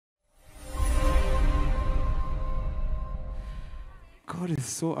God is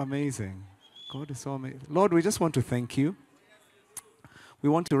so amazing. God is so amazing. Lord, we just want to thank you. We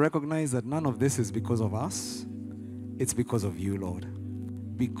want to recognize that none of this is because of us. It's because of you, Lord.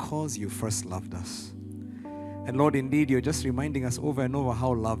 Because you first loved us. And Lord, indeed, you're just reminding us over and over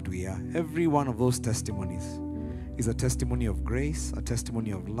how loved we are. Every one of those testimonies is a testimony of grace, a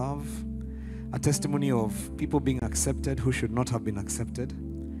testimony of love, a testimony of people being accepted who should not have been accepted.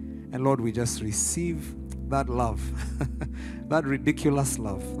 And Lord, we just receive that love, that ridiculous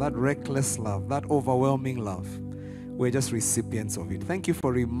love, that reckless love, that overwhelming love. We're just recipients of it. Thank you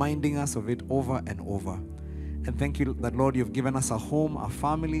for reminding us of it over and over. And thank you that, Lord, you've given us a home, a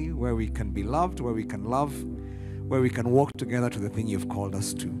family where we can be loved, where we can love, where we can walk together to the thing you've called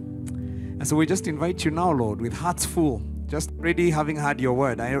us to. And so we just invite you now, Lord, with hearts full, just already having heard your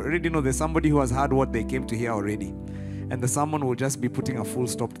word. I already know there's somebody who has heard what they came to hear already. And the someone will just be putting a full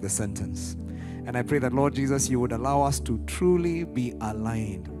stop to the sentence. And I pray that, Lord Jesus, you would allow us to truly be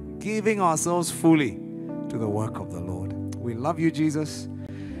aligned, giving ourselves fully to the work of the Lord. We love you, Jesus.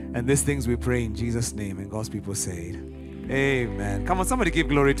 And these things we pray in Jesus' name. And God's people say it. Amen. Come on, somebody give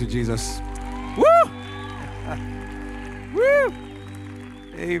glory to Jesus. Woo! Woo!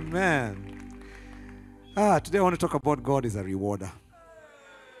 Amen. Today I want to talk about God is a rewarder.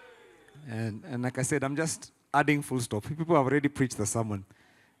 And like I said, I'm just adding full stop. People have already preached the sermon.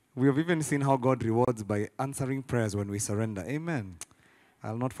 We have even seen how God rewards by answering prayers when we surrender. Amen.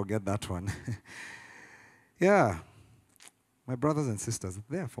 I'll not forget that one. Yeah. My brothers and sisters,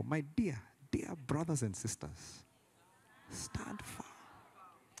 therefore, my dear brothers and sisters, stand firm.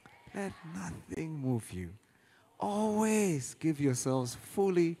 Let nothing move you. Always give yourselves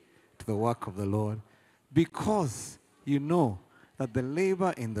fully to the work of the Lord, because you know that the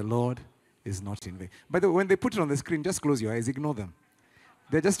labor in the Lord is not in vain. By the way, when they put it on the screen, just close your eyes, ignore them.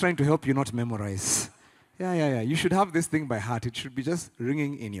 They're just trying to help you not memorize. Yeah. You should have this thing by heart. It should be just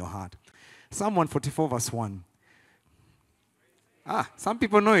ringing in your heart. Psalm 144 verse 1. Some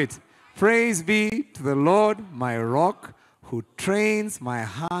people know it. Praise be to the Lord, my rock, who trains my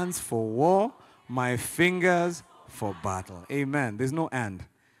hands for war, my fingers for battle. Amen. There's no and.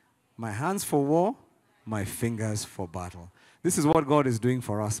 My hands for war, my fingers for battle. This is what God is doing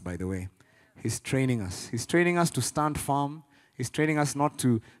for us, by the way. He's training us. He's training us to stand firm. He's training us not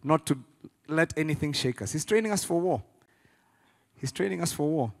to let anything shake us. He's training us for war. He's training us for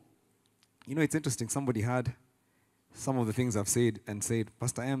war. You know, it's interesting. Somebody had some of the things I've said and said,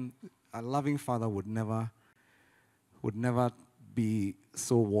 Pastor M, a loving father would never be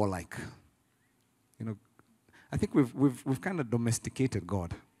so warlike. You know, I think we've kind of domesticated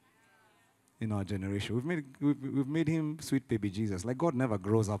God in our generation. We've made him sweet baby Jesus. Like God never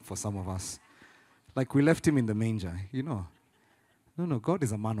grows up for some of us. Like we left him in the manger, you know. No, God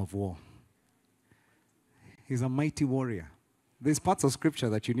is a man of war. He's a mighty warrior. There's parts of scripture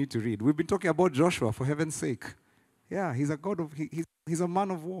that you need to read. We've been talking about Joshua, for heaven's sake. Yeah, he's a God of, he's a man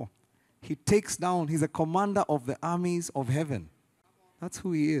of war. He takes down, he's a commander of the armies of heaven. That's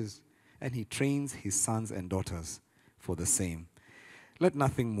who he is. And he trains his sons and daughters for the same. Let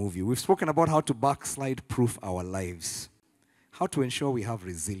nothing move you. We've spoken about how to backslide proof our lives. How to ensure we have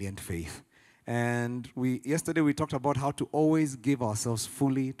resilient faith. And yesterday we talked about how to always give ourselves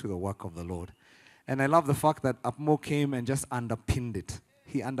fully to the work of the Lord. And I love the fact that Apmo came and just underpinned it.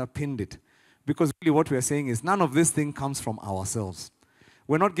 He underpinned it. Because really what we are saying is none of this thing comes from ourselves.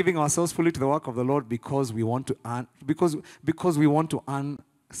 We're not giving ourselves fully to the work of the Lord because we want to earn, because we want to earn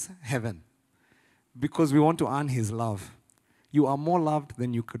heaven. Because we want to earn his love. You are more loved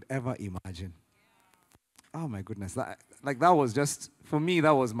than you could ever imagine. Oh my goodness. That was just, for me,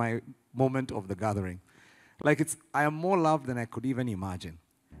 that was my moment of the gathering. I am more loved than I could even imagine.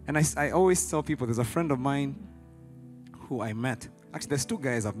 And I always tell people, there's a friend of mine who I met. Actually, there's two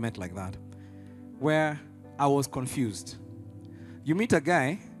guys I've met like that, where I was confused. You meet a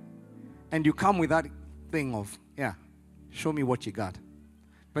guy, and you come with that thing of, yeah, show me what you got.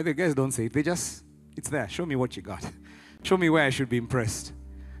 But the guys don't say it. It's there. Show me what you got. Show me where I should be impressed.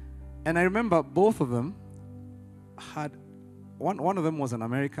 And I remember both of them had, one of them was an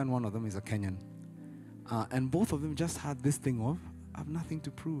American, one of them is a Kenyan. And both of them just had this thing of, I have nothing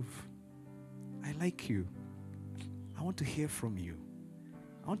to prove. I like you. I want to hear from you.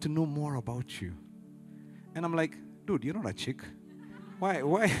 I want to know more about you. And I'm like, dude, you're not a chick. Why?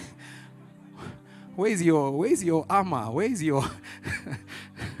 Where's your armor? Where's your...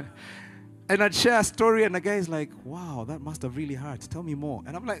 And I'd share a story and the guy's like, wow, that must have really hurt. Tell me more.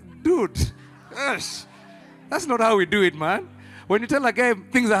 And I'm like, dude, gosh, that's not how we do it, man. When you tell a guy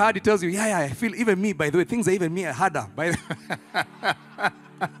things are hard, he tells you, yeah, I feel even me, by the way, things are even me are harder.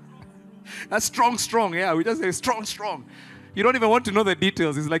 That's strong, yeah. We just say strong. You don't even want to know the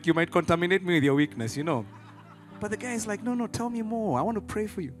details. It's like you might contaminate me with your weakness, But the guy is like, no, tell me more. I want to pray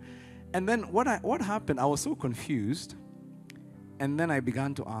for you. And then what happened? I was so confused. And then I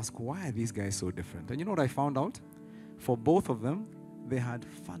began to ask, why are these guys so different? And you know what I found out? For both of them, they had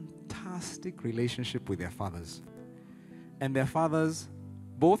fantastic relationship with their fathers. And their fathers,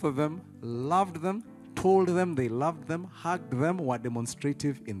 both of them, loved them, told them they loved them, hugged them, were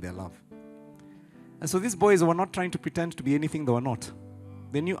demonstrative in their love. And so these boys were not trying to pretend to be anything they were not.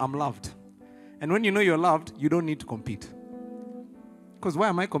 They knew, I'm loved. And when you know you're loved, you don't need to compete. Because why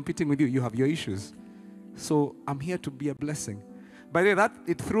am I competing with you? You have your issues. So I'm here to be a blessing. By the way,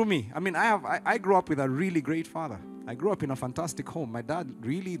 it threw me. I mean, I grew up with a really great father. I grew up in a fantastic home. My dad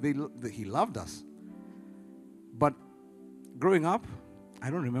really, he loved us. But growing up, I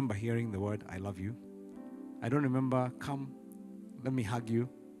don't remember hearing the word, I love you. I don't remember, come, let me hug you.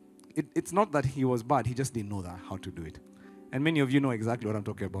 It's not that he was bad. He just didn't know how to do it. And many of you know exactly what I'm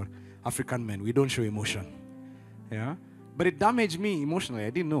talking about. African men, we don't show emotion. Yeah? But it damaged me emotionally.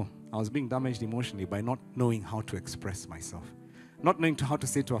 I didn't know. I was being damaged emotionally by not knowing how to express myself. Not knowing how to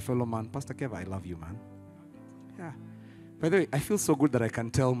say to a fellow man, Pastor Kev, I love you, man. Yeah. By the way, I feel so good that I can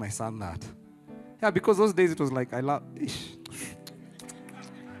tell my son that. Yeah, because those days it was like, I love... Ish.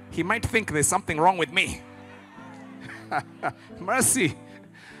 He might think there's something wrong with me. Mercy.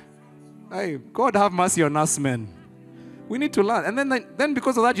 Hey, God have mercy on us, men. We need to learn. And then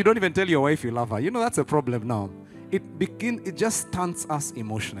because of that, you don't even tell your wife you love her. That's a problem now. It just stunts us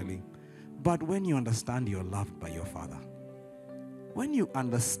emotionally. But when you understand you're loved by your father, when you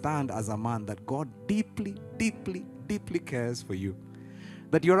understand as a man that God deeply, deeply, deeply cares for you,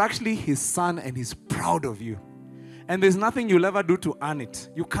 that you're actually his son and he's proud of you, and there's nothing you'll ever do to earn it.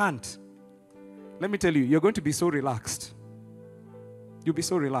 You can't. Let me tell you, you're going to be so relaxed. You'll be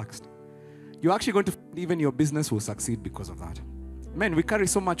so relaxed. You're actually going to find even your business will succeed because of that. Men, we carry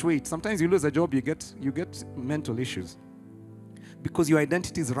so much weight. Sometimes you lose a job, you get mental issues. Because your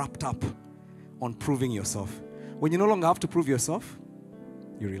identity is wrapped up on proving yourself. When you no longer have to prove yourself,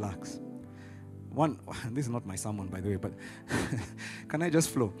 you relax. This is not my sermon, by the way, but can I just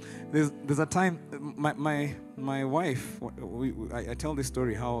flow? There's a time, my wife, I tell this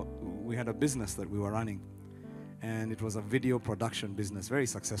story how we had a business that we were running, and it was a video production business, very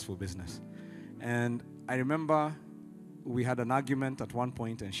successful business. And I remember we had an argument at one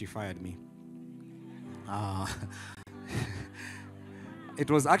point, and she fired me. It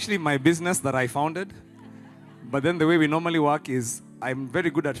was actually my business that I founded, but then the way we normally work is I'm very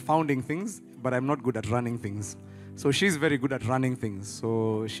good at founding things, but I'm not good at running things. So she's very good at running things.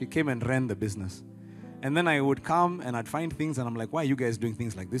 So she came and ran the business. And then I would come and I'd find things and I'm like, why are you guys doing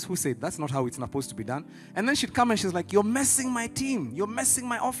things like this? Who said that's not how it's supposed to be done? And then she'd come and she's like, you're messing my team. You're messing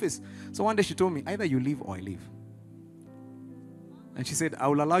my office. So one day she told me, either you leave or I leave. And she said, I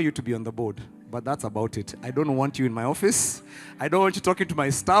will allow you to be on the board, but that's about it. I don't want you in my office. I don't want you talking to my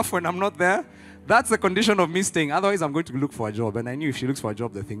staff when I'm not there. That's the condition of me staying. Otherwise, I'm going to look for a job. And I knew if she looks for a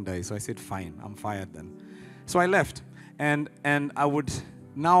job, the thing dies. So I said, fine, I'm fired then. So I left. And I would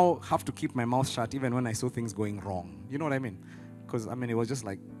now have to keep my mouth shut even when I saw things going wrong. You know what I mean? Because, it was just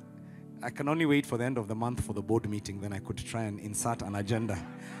like, I can only wait for the end of the month for the board meeting. Then I could try and insert an agenda.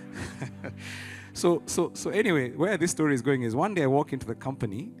 So anyway, where this story is going is one day I walk into the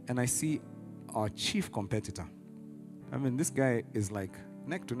company and I see our chief competitor. This guy is like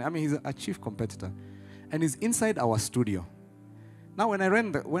neck to neck. He's a chief competitor. And he's inside our studio. Now, when I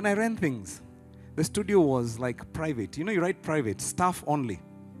ran things, the studio was like private. You write private, staff only.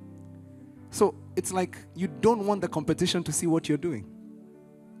 So it's like you don't want the competition to see what you're doing.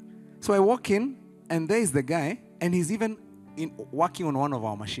 So I walk in, and there is the guy, and he's even working on one of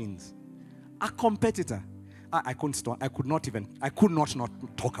our machines. A competitor. I could not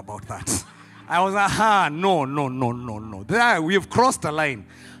talk about that. I was like, no. There, we have crossed the line.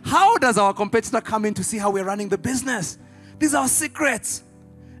 How does our competitor come in to see how we're running the business? These are secrets.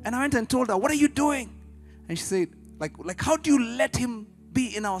 And I went and told her, what are you doing? And she said, like how do you let him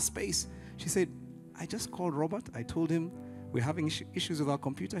be in our space? She said, I just called Robert. I told him we're having issues with our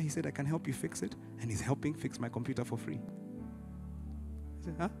computer. He said, I can help you fix it. And he's helping fix my computer for free. I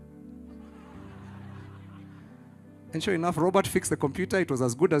said, huh? And sure enough, Robert fixed the computer. It was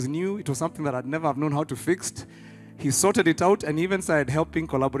as good as new. It was something that I'd never have known how to fix. He sorted it out and even started helping,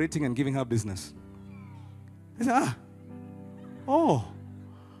 collaborating, and giving her business. I said, oh,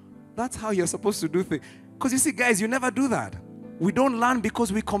 that's how you're supposed to do things. Because you see, guys, you never do that. We don't learn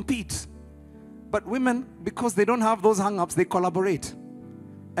because we compete. But women, because they don't have those hang-ups, they collaborate.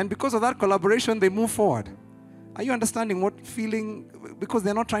 And because of that collaboration, they move forward. Are you understanding what feeling? Because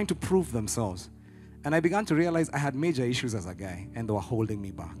they're not trying to prove themselves. And I began to realize I had major issues as a guy, and they were holding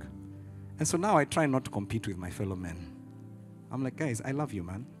me back. And so now I try not to compete with my fellow men. I'm like, guys, I love you,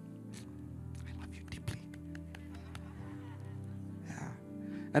 man. I love you deeply. Yeah.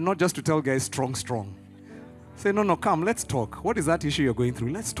 And not just to tell guys strong, strong. Say, no, come, let's talk. What is that issue you're going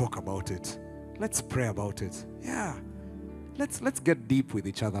through? Let's talk about it. Let's pray about it. Yeah. Let's get deep with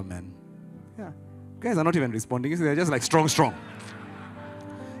each other, man. Yeah. Guys are not even responding. They're just like strong, strong.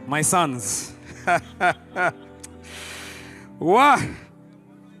 My sons. Wow.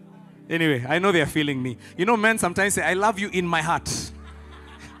 Anyway, I know they're feeling me. You know, men sometimes say, I love you in my heart.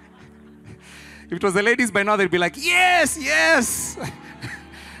 If it was the ladies by now, they'd be like, yes, yes.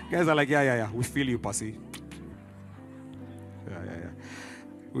 Guys are like, yeah. We feel you, pussy.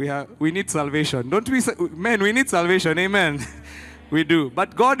 Yeah. We need salvation. Don't we? Men, we need salvation. Amen. We do.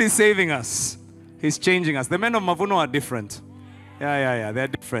 But God is saving us. He's changing us. The men of Mavuno are different. Yeah. They're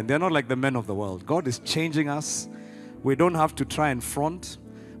different. They're not like the men of the world. God is changing us. We don't have to try and front.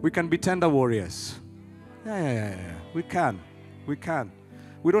 We can be tender warriors. Yeah. We can. We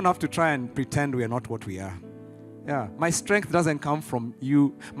don't have to try and pretend we are not what we are. Yeah. My strength doesn't come from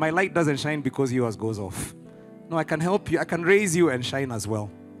you. My light doesn't shine because yours goes off. No, I can help you. I can raise you and shine as well.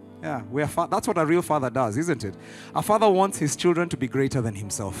 Yeah. That's what a real father does, isn't it? A father wants his children to be greater than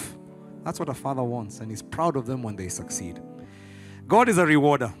himself. That's what a father wants, and he's proud of them when they succeed. God is a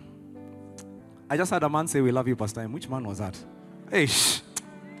rewarder. I just had a man say, we love you, Pastor M. Which man was that? Hey,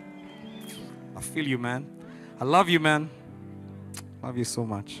 I feel you, man. I love you, man. Love you so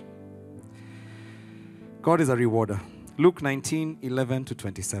much. God is a rewarder. Luke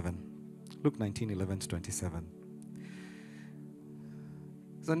 19:11-27. Luke 19:11-27.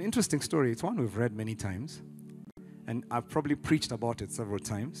 It's an interesting story. It's one we've read many times. And I've probably preached about it several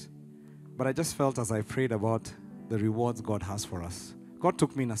times. But I just felt as I prayed about the rewards God has for us. God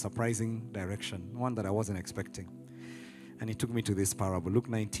took me in a surprising direction, one that I wasn't expecting. And he took me to this parable, Luke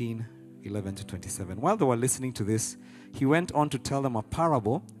 19:11-27. While they were listening to this, he went on to tell them a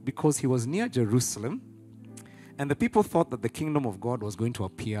parable because he was near Jerusalem, and the people thought that the kingdom of God was going to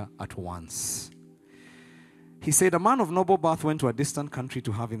appear at once. He said, a man of noble birth went to a distant country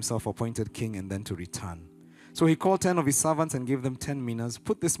to have himself appointed king and then to return. So he called 10 of his servants and gave them 10 minas.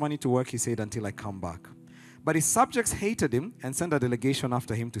 Put this money to work, he said, until I come back. But his subjects hated him and sent a delegation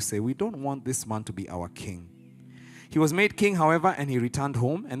after him to say, we don't want this man to be our king. He was made king, however, and he returned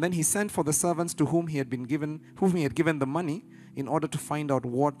home. And then he sent for the servants to whom he had given the money in order to find out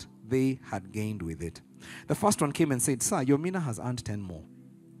what they had gained with it. The first one came and said, sir, your mina has earned 10 more.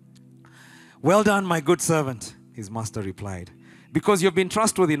 Well done, my good servant, his master replied. Because you've been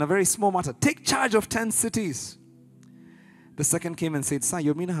trustworthy in a very small matter, take charge of 10 cities. The second came and said, sir,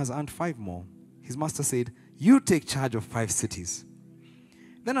 your mina has earned 5 more. His master said, you take charge of 5 cities.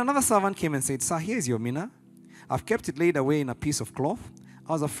 Then another servant came and said, sir, here's your mina. I've kept it laid away in a piece of cloth.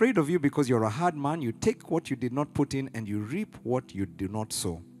 I was afraid of you because you're a hard man. You take what you did not put in and you reap what you do not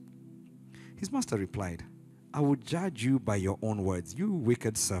sow. His master replied, I would judge you by your own words, you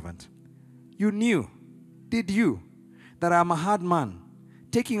wicked servant. You knew, did you, that I am a hard man,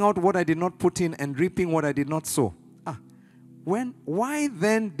 taking out what I did not put in and reaping what I did not sow? Why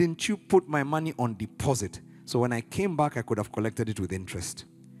then didn't you put my money on deposit? So when I came back, I could have collected it with interest.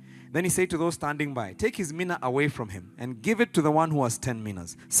 Then he said to those standing by, take his mina away from him and give it to the one who has 10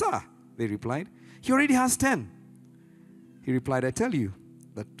 minas. Sir, they replied, he already has 10. He replied, I tell you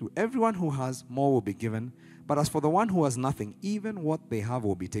that to everyone who has, more will be given. But as for the one who has nothing, even what they have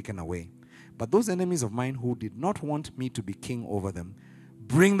will be taken away. But those enemies of mine who did not want me to be king over them,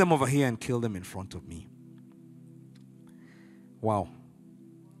 bring them over here and kill them in front of me. Wow.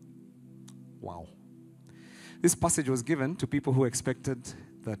 This passage was given to people who expected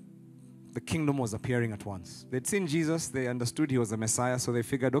that the kingdom was appearing at once. They'd seen Jesus, they understood he was the Messiah, so they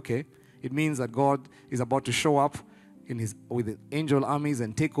figured, okay, it means that God is about to show up with the angel armies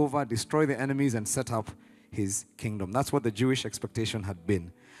and take over, destroy the enemies, and set up his kingdom. That's what the Jewish expectation had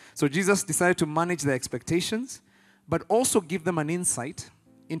been. So Jesus decided to manage their expectations, but also give them an insight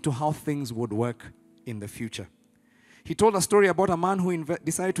into how things would work in the future. He told a story about a man who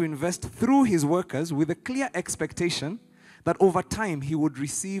decided to invest through his workers with a clear expectation that over time he would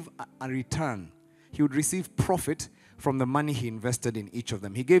receive a return. He would receive profit from the money he invested in each of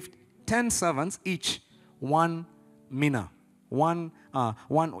them. He gave 10 servants each 1 mina.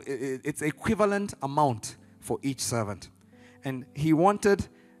 It's equivalent amount for each servant. And he wanted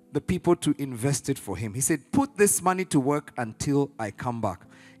the people to invest it for him. He said, put this money to work until I come back.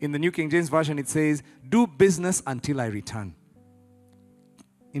 In the New King James Version, it says, do business until I return.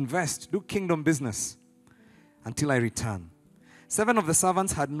 Invest, do kingdom business until I return. 7 of the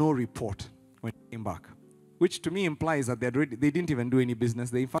servants had no report when he came came back, which to me implies that they didn't even do any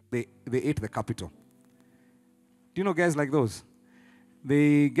business. In fact, they ate the capital. Do you know guys like those?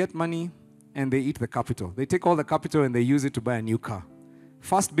 They get money and they eat the capital. They take all the capital and they use it to buy a new car.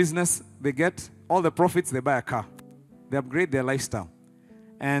 First business, they get all the profits, they buy a car. They upgrade their lifestyle.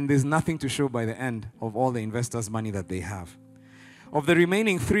 And there's nothing to show by the end of all the investors' money that they have. Of the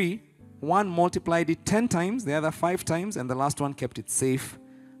remaining 3, one multiplied it 10 times, the other 5 times, and the last one kept it safe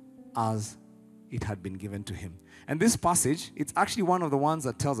as it had been given to him. And this passage, it's actually one of the ones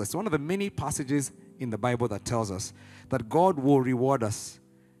that tells us, one of the many passages in the Bible that tells us that God will reward us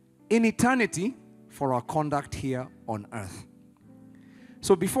in eternity for our conduct here on earth.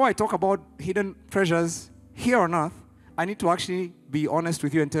 So before I talk about hidden treasures here on earth, I need to actually be honest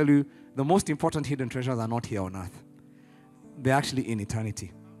with you and tell you the most important hidden treasures are not here on earth. They're actually in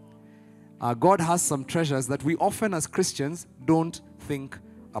eternity. God has some treasures that we often as Christians don't think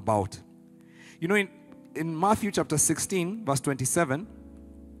about. You know, in Matthew chapter 16, verse 27,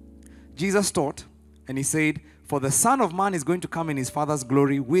 Jesus taught, and he said, "For the Son of Man is going to come in his Father's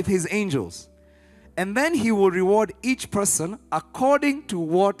glory with his angels. And then he will reward each person according to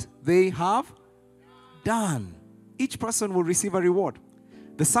what they have done." Each person will receive a reward.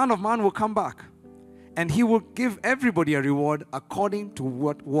 The Son of Man will come back, and he will give everybody a reward according to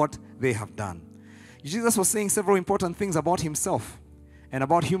what they have done. Jesus was saying several important things about himself and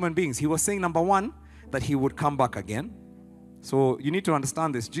about human beings. He was saying, number 1, that he would come back again. So you need to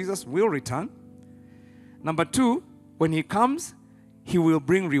understand this. Jesus will return. Number 2, when he comes, he will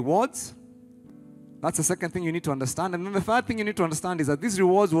bring rewards. That's the second thing you need to understand. And then the third thing you need to understand is that these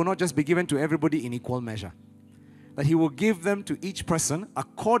rewards will not just be given to everybody in equal measure. That he will give them to each person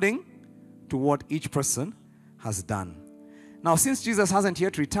according to what each person has done. Now, since Jesus hasn't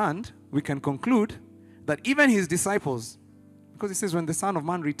yet returned, we can conclude that even his disciples, because it says when the Son of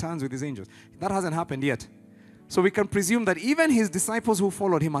Man returns with his angels, that hasn't happened yet. So we can presume that even his disciples who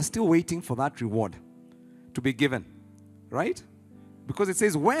followed him are still waiting for that reward to be given, right? Because it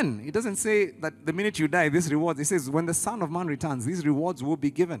says when. It doesn't say that the minute you die, this reward. It says when the Son of Man returns, these rewards will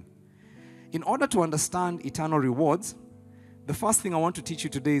be given. In order to understand eternal rewards, the first thing I want to teach you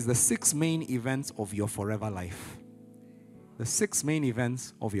today is the 6 main events of your forever life. The 6 main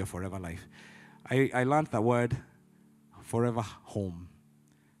events of your forever life. I learned the word forever home.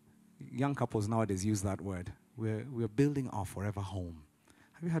 Young couples nowadays use that word. We're building our forever home.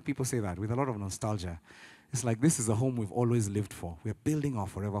 Have you heard people say that with a lot of nostalgia? It's like this is a home we've always lived for. We're building our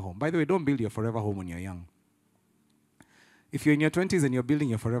forever home. By the way, don't build your forever home when you're young. If you're in your 20s and you're building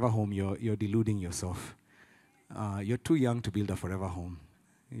your forever home, you're deluding yourself. You're too young to build a forever home.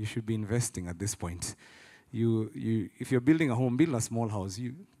 You should be investing at this point. If you're building a home, build a small house.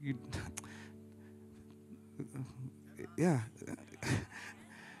 Yeah.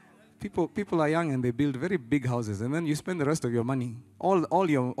 People are young and they build very big houses, and then you spend the rest of your money. All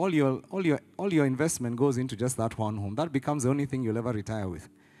your investment goes into just that one home. That becomes the only thing you'll ever retire with.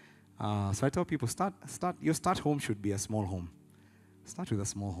 So I tell people, your start home should be a small home. Start with a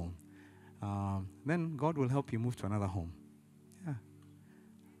small home. Then God will help you move to another home.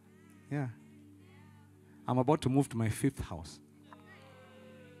 Yeah. I'm about to move to my 5th house.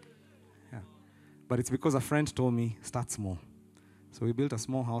 Yeah. But it's because a friend told me, start small. So we built a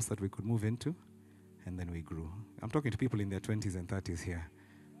small house that we could move into, and then we grew. I'm talking to people in their 20s and 30s here.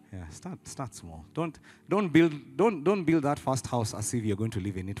 Yeah, start small. Don't build that first house as if you're going to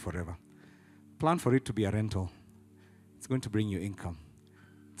live in it forever. Plan for it to be a rental. It's going to bring you income.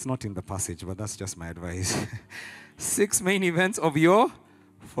 It's not in the passage, but that's just my advice. 6 main events of your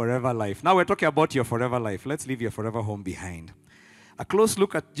forever life. Now we're talking about your forever life. Let's leave your forever home behind. A close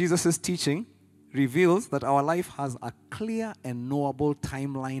look at Jesus' teaching reveals that our life has a clear and knowable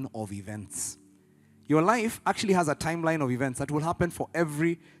timeline of events. Your life actually has a timeline of events that will happen for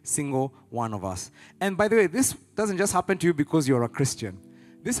every single one of us. And by the way, this doesn't just happen to you because you're a Christian.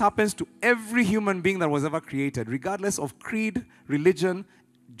 This happens to every human being that was ever created, regardless of creed, religion,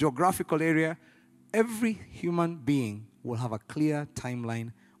 geographical area. Every human being will have a clear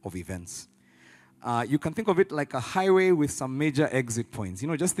timeline of events. You can think of it like a highway with some major exit points.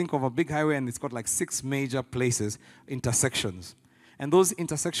 Just think of a big highway and it's got like 6 major places, intersections. And those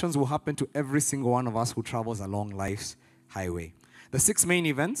intersections will happen to every single one of us who travels along life's highway. The 6 main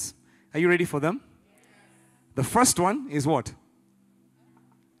events, are you ready for them? The first one is what?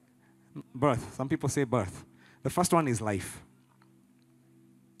 Birth. Some people say birth. The first one is life.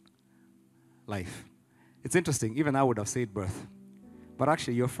 Life. It's interesting, even I would have said birth. But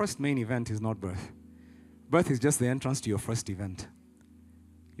actually, your first main event is not birth. Birth is just the entrance to your first event.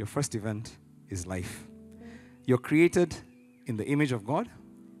 Your first event is life. You're created in the image of God.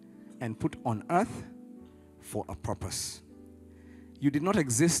 and put on earth for a purpose. You did not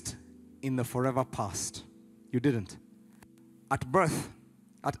exist in the forever past. You didn't. At birth,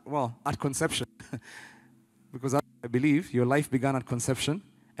 at conception, because I believe your life began at conception,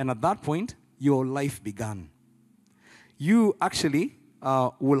 and at that point, your life began. You actually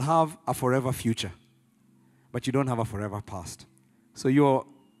will have a forever future, but you don't have a forever past. So your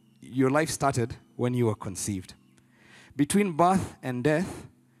life started when you were conceived. Between birth and death,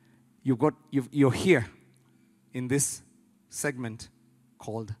 you're here in this segment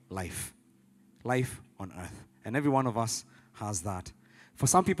called life. Life on earth. And every one of us has that. For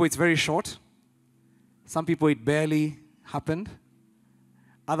some people, it's very short. Some people, it barely happened.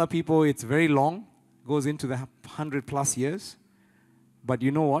 Other people, it's very long. Goes into the 100+ years. But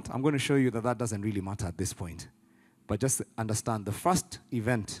you know what? I'm going to show you that doesn't really matter at this point. But just understand, the first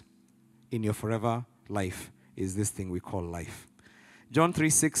event in your forever life is this thing we call life. John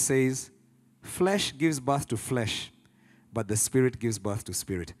 3:6 says, flesh gives birth to flesh, but the spirit gives birth to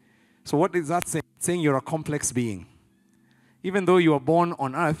spirit. So what is that saying? It's saying you're a complex being. Even though you are born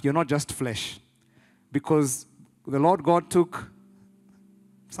on earth, you're not just flesh. Because the Lord God took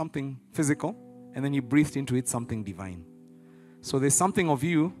something physical, and then he breathed into it something divine. So there's something of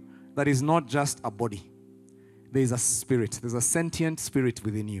you that is not just a body. There's a spirit. There's a sentient spirit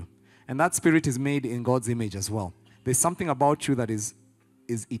within you. And that spirit is made in God's image as well. There's something about you that is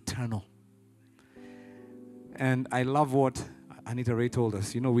eternal. And I love what Anita Ray told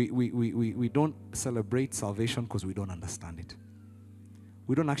us. You know, we don't celebrate salvation because we don't understand it.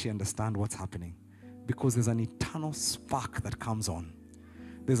 We don't actually understand what's happening because there's an eternal spark that comes on.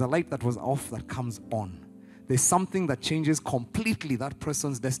 There's a light that was off that comes on. There's something that changes completely that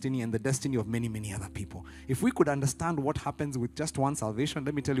person's destiny and the destiny of many, many other people. If we could understand what happens with just one salvation,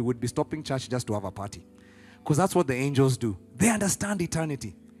 let me tell you, we'd be stopping church just to have a party. Because that's what the angels do. They understand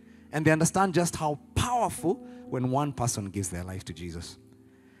eternity. And they understand just how powerful when one person gives their life to Jesus.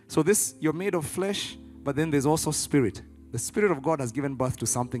 So you're made of flesh, but then there's also spirit. The Spirit of God has given birth to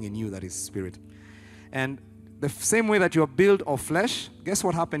something in you that is spirit. And the same way that you're built of flesh, guess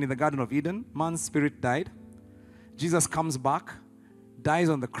what happened in the Garden of Eden? Man's spirit died. Jesus comes back, dies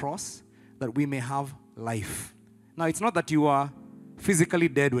on the cross, that we may have life. Now, it's not that you are physically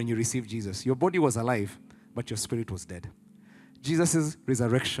dead when you receive Jesus. Your body was alive, but your spirit was dead. Jesus'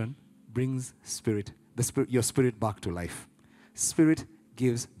 resurrection brings your spirit back to life. Spirit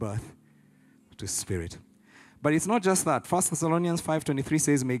gives birth to spirit. But it's not just that. 1 Thessalonians 5:23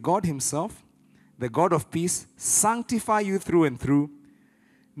 says, may God himself, the God of peace, sanctify you through and through.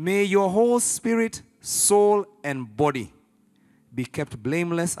 May your whole spirit, soul, and body be kept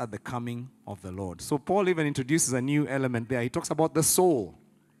blameless at the coming of the Lord. So Paul even introduces a new element there. He talks about the soul.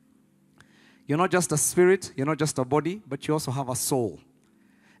 You're not just a spirit, you're not just a body, but you also have a soul.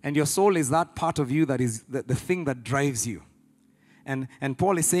 And your soul is that part of you that is the thing that drives you. And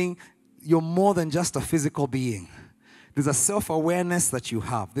Paul is saying, you're more than just a physical being. There's a self-awareness that you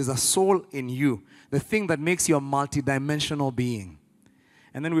have. There's a soul in you, the thing that makes you a multidimensional being.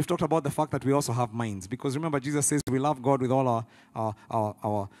 And then we've talked about the fact that we also have minds. Because remember, Jesus says we love God with all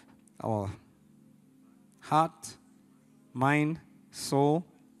our heart, mind, soul,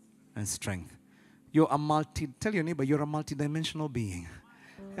 and strength. Tell your neighbor, you're a multidimensional being.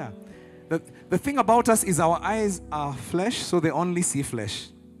 Yeah. The thing about us is our eyes are flesh, so they only see flesh.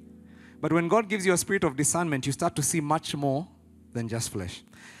 But when God gives you a spirit of discernment, you start to see much more than just flesh.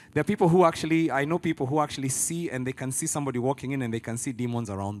 There are people who I know people who actually see, and they can see somebody walking in and they can see demons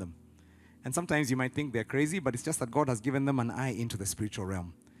around them. And sometimes you might think they're crazy, but it's just that God has given them an eye into the spiritual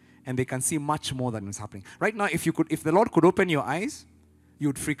realm. And they can see much more than is happening. Right now, if the Lord could open your eyes, you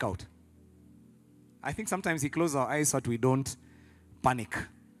would freak out. I think sometimes he closes our eyes so that we don't panic.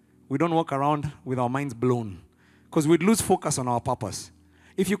 We don't walk around with our minds blown. Because we'd lose focus on our purpose.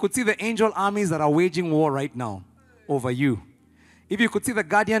 If you could see the angel armies that are waging war right now over you. If you could see the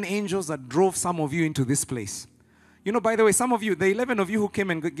guardian angels that drove some of you into this place. You know, by the way, some of you, the 11 of you who came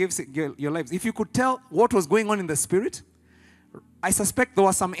and gave your lives, if you could tell what was going on in the spirit, I suspect there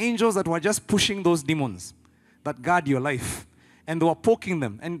were some angels that were just pushing those demons that guard your life. And they were poking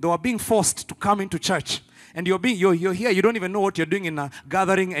them. And they were being forced to come into church. And you're here, you don't even know what you're doing in a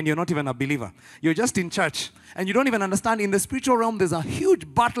gathering, and you're not even a believer. You're just in church. And you don't even understand, in the spiritual realm, there's a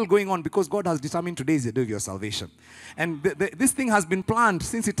huge battle going on because God has determined today is the day of your salvation. And this thing has been planned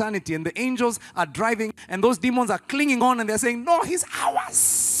since eternity, and the angels are driving, and those demons are clinging on, and they're saying, no, he's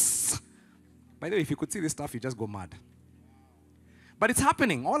ours. By the way, if you could see this stuff, you just go mad. But it's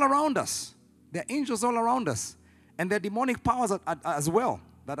happening all around us. There are angels all around us. And there are demonic powers as well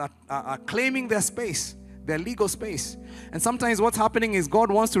that are claiming their space. their legal space. And sometimes what's happening is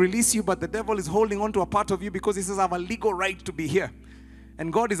God wants to release you, but the devil is holding on to a part of you because he says, I have a legal right to be here.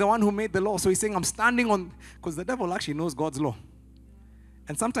 And God is the one who made the law. So he's saying, I'm standing on, because the devil actually knows God's law.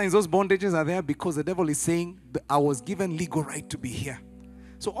 And sometimes those bondages are there because the devil is saying, I was given legal right to be here.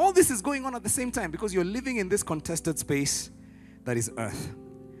 So all this is going on at the same time because you're living in this contested space that is earth.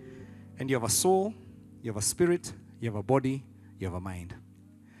 And you have a soul, you have a spirit, you have a body, you have a mind.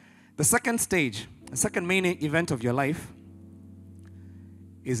 The second stage, the second main event of your life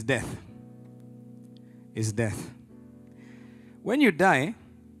is death. Is death. When you die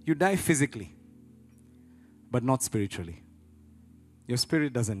physically, but not spiritually. Your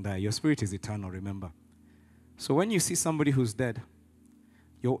spirit doesn't die. Your spirit is eternal, remember. So when you see somebody who's dead,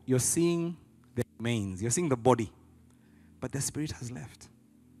 you're seeing the remains. You're seeing the body. But the spirit has left.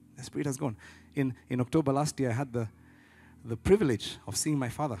 The spirit has gone. In October last year, I had the privilege of seeing my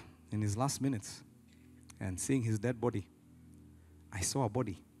father in his last minutes and seeing his dead body. I saw a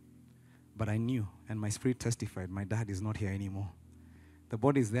body. But I knew, and my spirit testified, my dad is not here anymore. The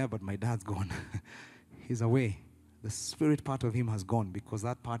body is there, but my dad's gone. He's away. The spirit part of him has gone because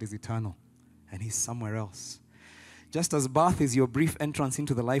that part is eternal, and he's somewhere else. Just as birth is your brief entrance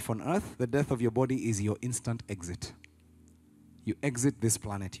into the life on earth, the death of your body is your instant exit. You exit this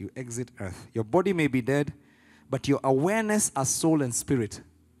planet. You exit earth. Your body may be dead, but your awareness as soul and spirit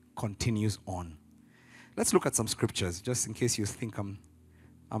continues on. Let's look at some scriptures, just in case you think I'm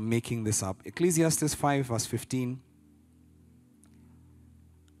making this up. Ecclesiastes 5 verse 15.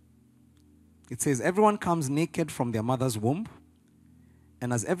 It says, everyone comes naked from their mother's womb,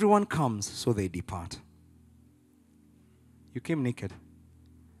 and as everyone comes, so they depart. You came naked.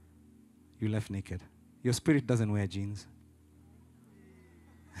 You left naked. Your spirit doesn't wear jeans.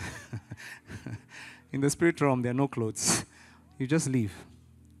 In the spirit realm, there are no clothes. You just leave.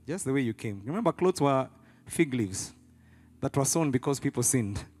 Just the way you came. Remember, clothes were fig leaves that were sewn because people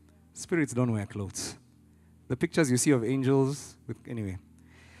sinned. Spirits don't wear clothes. The pictures you see of angels, anyway.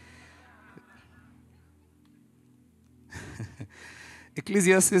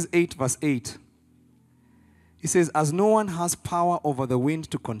 Ecclesiastes 8 verse 8. It says, as no one has power over the wind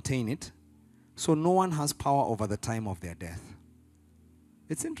to contain it, so no one has power over the time of their death.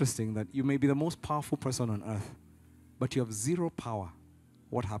 It's interesting that you may be the most powerful person on earth, but you have zero power.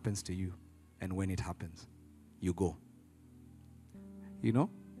 What happens to you? And when it happens, you go. You know?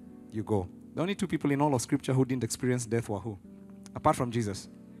 You go. The only two people in all of Scripture who didn't experience death were who? Apart from Jesus.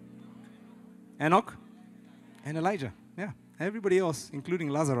 Enoch and Elijah. Yeah. Everybody else, including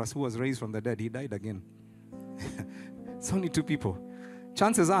Lazarus, who was raised from the dead, he died again. It's only two people.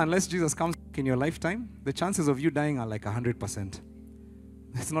 Chances are, unless Jesus comes in your lifetime, the chances of you dying are like 100%.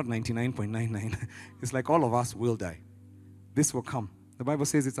 It's not 99.99. It's like all of us will die. This will come. The Bible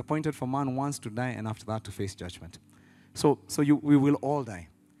says it's appointed for man once to die and after that to face judgment. So we will all die,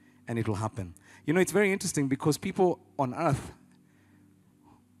 and it will happen. You know, it's very interesting because people on earth,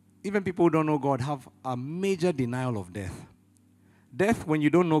 even people who don't know God, have a major denial of death. Death, when you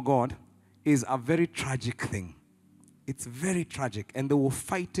don't know God, is a very tragic thing. It's very tragic, and they will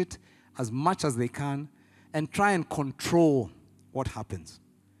fight it as much as they can and try and control what happens.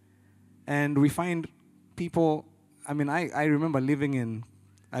 And we find people, I mean, I remember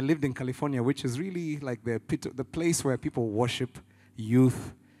I lived in California, which is really like the place where people worship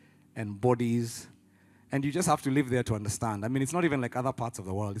youth and bodies. And you just have to live there to understand. I mean, it's not even like other parts of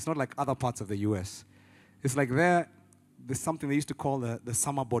the world. It's not like other parts of the U.S. It's like there's something they used to call the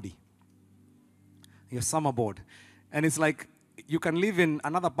summer body. Your summer board. And it's like you can live in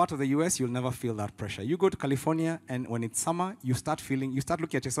another part of the U.S., you'll never feel that pressure. You go to California, and when it's summer, you start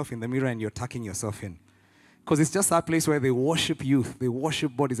looking at yourself in the mirror and you're tucking yourself in. Because it's just that place where they worship youth, they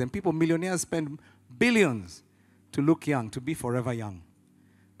worship bodies, and millionaires spend billions to look young, to be forever young.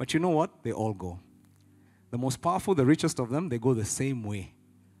 But you know what? They all go. The most powerful, the richest of them, they go the same way,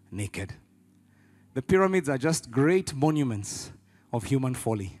 naked. The pyramids are just great monuments of human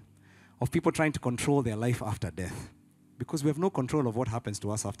folly, of people trying to control their life after death. Because we have no control of what happens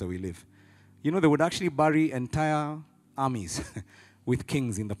to us after we live. You know, they would actually bury entire armies with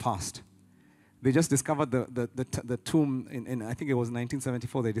kings in the past. They just discovered the tomb in, I think it was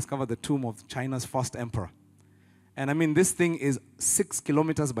 1974, they discovered the tomb of China's first emperor. And I mean, this thing is 6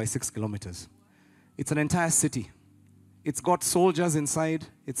 kilometers by 6 kilometers. It's an entire city. It's got soldiers inside.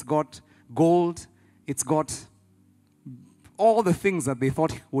 It's got gold. It's got all the things that they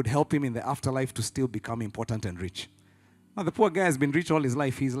thought would help him in the afterlife to still become important and rich. Now, the poor guy has been rich all his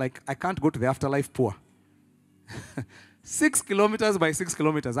life. He's like, I can't go to the afterlife poor. 6 kilometers by 6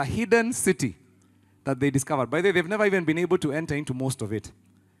 kilometers, a hidden city that they discovered. By the way, they've never even been able to enter into most of it.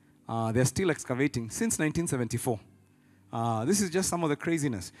 They're still excavating since 1974. This is just some of the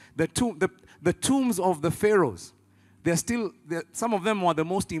craziness. The tombs of the pharaohs, some of them were the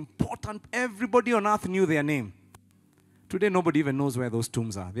most important. Everybody on earth knew their name. Today, nobody even knows where those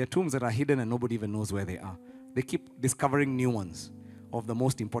tombs are. There are tombs that are hidden and nobody even knows where they are. They keep discovering new ones of the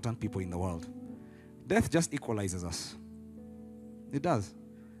most important people in the world. Death just equalizes us. It does.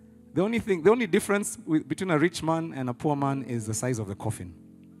 The only difference between a rich man and a poor man is the size of the coffin.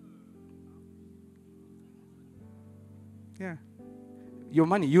 Yeah. Your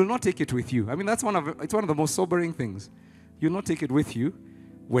money, you'll not take it with you. I mean, it's one of the most sobering things. You'll not take it with you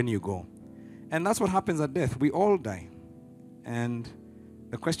when you go. And that's what happens at death. We all die. And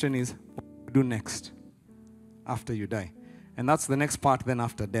the question is, what do you do next after you die? And that's the next part then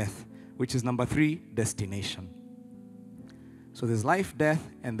after death, which is number 3, destination. So there's life, death,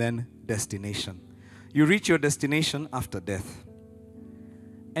 and then destination. You reach your destination after death.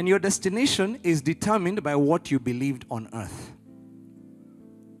 And your destination is determined by what you believed on earth.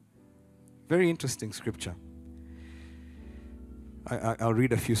 Very interesting scripture. I'll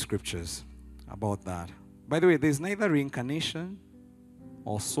read a few scriptures about that. By the way, there's neither reincarnation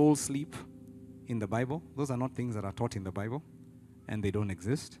or soul sleep in the Bible. Those are not things that are taught in the Bible, and they don't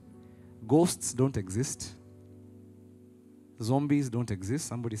exist. Ghosts don't exist. Zombies don't exist.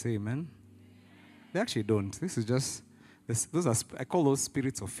 Somebody say amen. They actually don't. This is just, I call those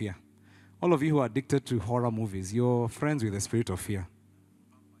spirits of fear. All of you who are addicted to horror movies, you're friends with the spirit of fear.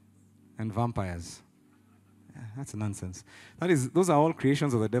 And vampires. Yeah, that's nonsense. Those are all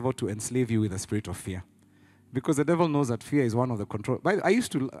creations of the devil to enslave you with the spirit of fear. Because the devil knows that fear is one of the control.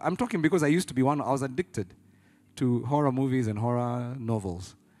 I'm talking because I was addicted to horror movies and horror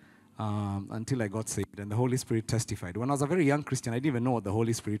novels until I got saved. And the Holy Spirit testified. When I was a very young Christian, I didn't even know what the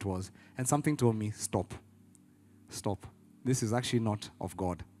Holy Spirit was. And something told me, stop. Stop. This is actually not of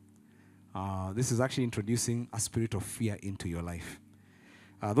God. This is actually introducing a spirit of fear into your life.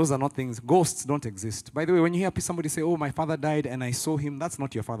 Those are not things. Ghosts don't exist. By the way, when you hear somebody say, oh, my father died and I saw him, that's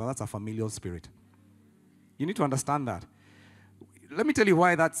not your father. That's a familial spirit. You need to understand that. Let me tell you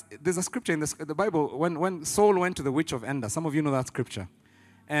why there's a scripture in the Bible. When Saul went to the witch of Endor, some of you know that scripture.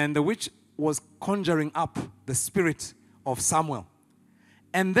 And the witch was conjuring up the spirit of Samuel.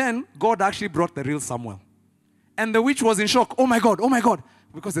 And then God actually brought the real Samuel. And the witch was in shock. Oh my God.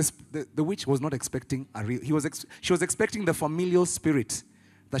 Because the witch was not expecting a real, she was expecting the familial spirit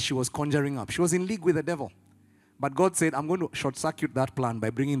that she was conjuring up. She was in league with the devil. But God said, I'm going to short-circuit that plan by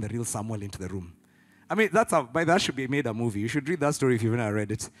bringing the real Samuel into the room. I mean, that should be made a movie. You should read that story if you've never read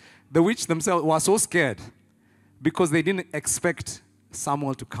it. The witch themselves were so scared because they didn't expect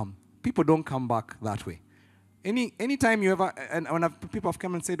Samuel to come. People don't come back that way. Anytime you ever, and when people have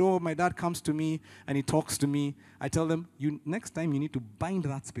come and said, oh, my dad comes to me and he talks to me, I tell them, next time you need to bind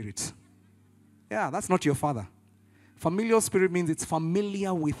that spirit. Yeah, that's not your father. Familial spirit means it's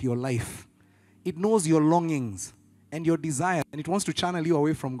familiar with your life. It knows your longings and your desires, and it wants to channel you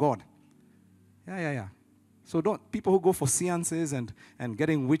away from God. Yeah. So people who go for seances and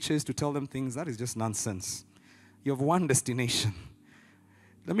getting witches to tell them things, that is just nonsense. You have one destination.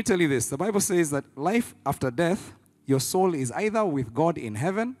 Let me tell you this. The Bible says that life after death, your soul is either with God in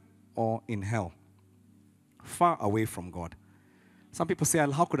heaven or in hell. Far away from God. Some people say,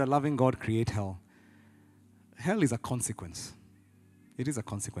 how could a loving God create hell? Hell is a consequence. It is a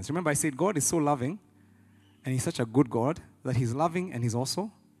consequence. Remember, I said God is so loving and he's such a good God that he's loving and he's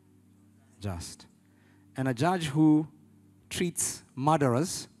also just. And a judge who treats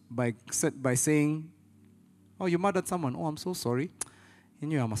murderers by saying, oh, you murdered someone. Oh, I'm so sorry.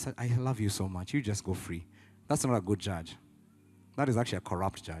 And I love you so much. You just go free. That's not a good judge. That is actually a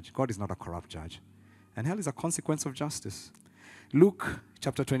corrupt judge. God is not a corrupt judge. And hell is a consequence of justice. Luke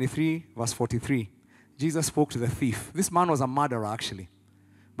chapter 23, verse 43. Jesus spoke to the thief. This man was a murderer, actually.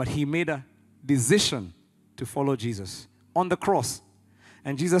 But he made a decision to follow Jesus on the cross.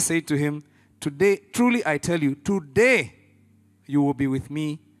 And Jesus said to him, today, truly I tell you, today you will be with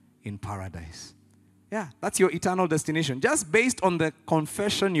me in paradise. Yeah, that's your eternal destination. Just based on the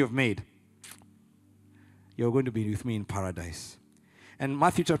confession you've made, you're going to be with me in paradise. And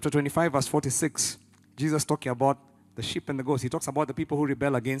Matthew chapter 25, verse 46, Jesus talking about the sheep and the goats. He talks about the people who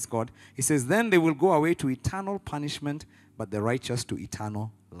rebel against God. He says, then they will go away to eternal punishment, but the righteous to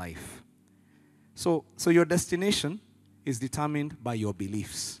eternal life. So your destination is determined by your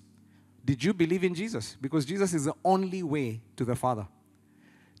beliefs. Did you believe in Jesus? Because Jesus is the only way to the Father.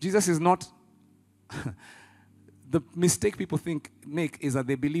 Jesus is not... The mistake people make is that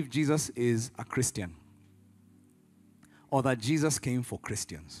they believe Jesus is a Christian. Or that Jesus came for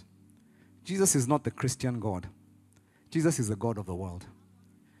Christians. Jesus is not the Christian God. Jesus is the God of the world.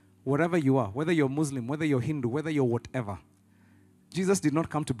 wherever you are, whether you're Muslim, whether you're Hindu, whether you're whatever, Jesus did not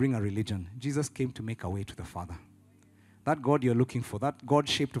come to bring a religion. Jesus came to make a way to the Father. That God you're looking for, that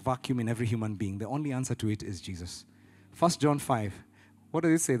God-shaped vacuum in every human being, the only answer to it is Jesus. 1 John 5. What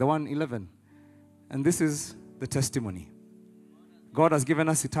does it say? The 1:11. And this is the testimony. God has given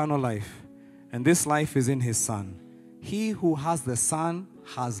us eternal life, and this life is in His Son. He who has the Son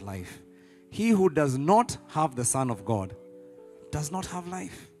has life. He who does not have the Son of God does not have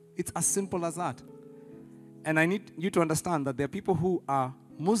life. It's as simple as that. And I need you to understand that there are people who are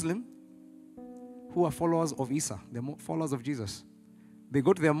Muslim who are followers of Isa. They're followers of Jesus. They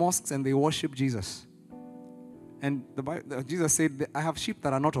go to their mosques and they worship Jesus. And Jesus said, I have sheep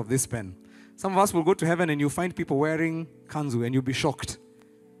that are not of this pen. Some of us will go to heaven and you'll find people wearing kanzu and you'll be shocked.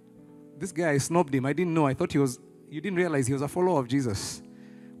 This guy, I snobbed him. I didn't know. I thought you didn't realize he was a follower of Jesus.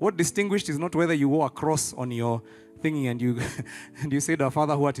 What distinguished is not whether you wore a cross on your thingy and you and you said, Our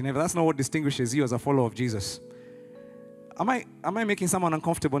Father who art in heaven. That's not what distinguishes you as a follower of Jesus. Am I making someone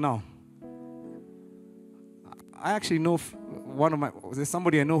uncomfortable now? I actually know there's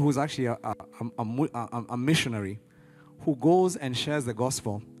somebody I know who's actually a missionary who goes and shares the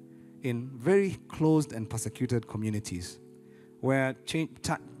gospel in very closed and persecuted communities where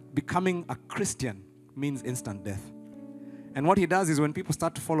becoming a Christian means instant death. And what he does is when people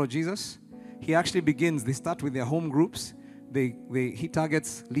start to follow Jesus, he actually they start with their home groups. He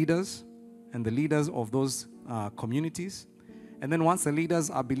targets leaders and the leaders of those communities. And then once the leaders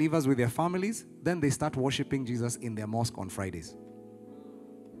are believers with their families, then they start worshiping Jesus in their mosque on Fridays.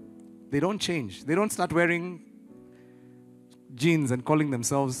 They don't change. They don't start wearing jeans and calling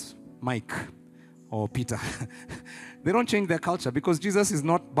themselves Mike or Peter. They don't change their culture because Jesus is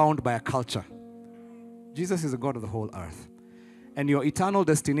not bound by a culture. Jesus is the God of the whole earth. And your eternal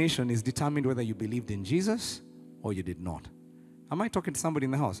destination is determined whether you believed in Jesus or you did not. Am I talking to somebody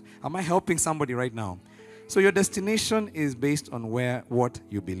in the house? Am I helping somebody right now? So your destination is based on what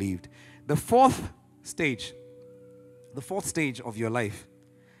you believed. The fourth stage of your life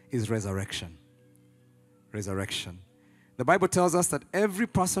is resurrection. Resurrection. The Bible tells us that every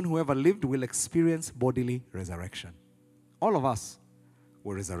person who ever lived will experience bodily resurrection. All of us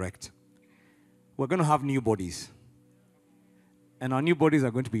will resurrect. We're going to have new bodies. And our new bodies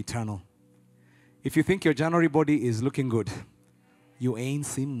are going to be eternal. If you think your January body is looking good, you ain't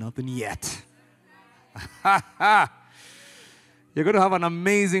seen nothing yet. You're going to have an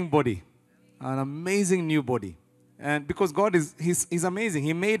amazing body, an amazing new body. And because God He's amazing.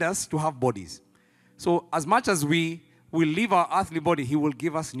 He made us to have bodies. So as much as we will leave our earthly body, He will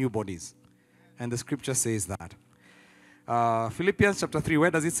give us new bodies. And the scripture says that. Philippians chapter 3,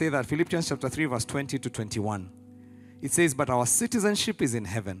 where does it say that? Philippians chapter 3, verse 20 to 21. It says, but our citizenship is in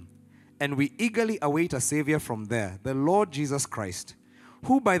heaven, and we eagerly await a Savior from there, the Lord Jesus Christ,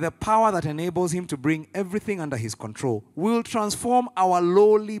 who by the power that enables Him to bring everything under His control will transform our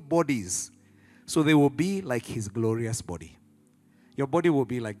lowly bodies so they will be like His glorious body. Your body will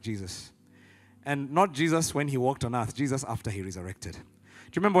be like Jesus. And not Jesus when He walked on earth, Jesus after He resurrected. Do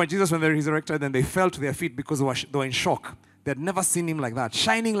you remember when they resurrected and they fell to their feet because they were in shock? They had never seen Him like that,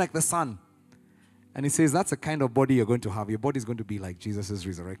 shining like the sun. And He says, that's the kind of body you're going to have. Your body is going to be like Jesus'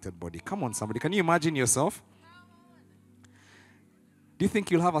 resurrected body. Come on, somebody. Can you imagine yourself? Do you think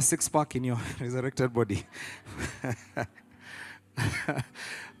you'll have a six-pack in your resurrected body?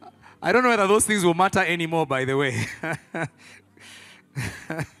 I don't know whether those things will matter anymore, by the way.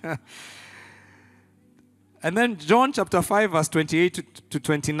 And then John chapter 5, verse 28 to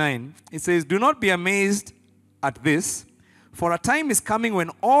 29, it says, do not be amazed at this, for a time is coming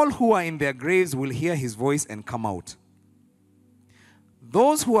when all who are in their graves will hear His voice and come out.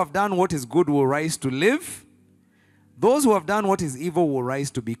 Those who have done what is good will rise to live. Those who have done what is evil will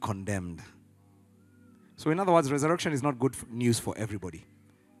rise to be condemned. So in other words, resurrection is not good news for everybody,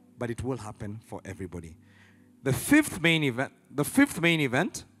 but it will happen for everybody. The fifth main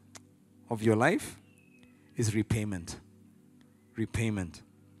event of your life is repayment. Repayment.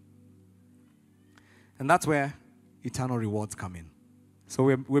 And that's where eternal rewards come in. So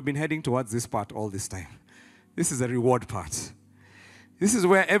we've been heading towards this part all this time. This is a reward part. This is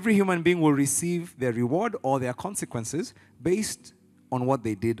where every human being will receive their reward or their consequences based on what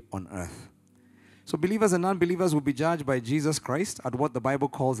they did on earth. So believers and non-believers will be judged by Jesus Christ at what the Bible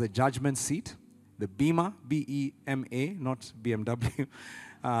calls the judgment seat, the Bema, B-E-M-A, not BMW.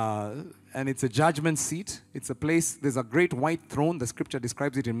 And it's a judgment seat. It's a place, there's a great white throne. The scripture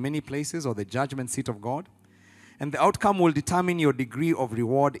describes it in many places, or the judgment seat of God. And the outcome will determine your degree of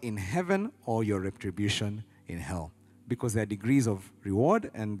reward in heaven or your retribution in hell. Because there are degrees of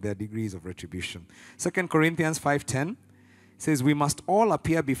reward and there are degrees of retribution. 2 Corinthians 5:10 It says, we must all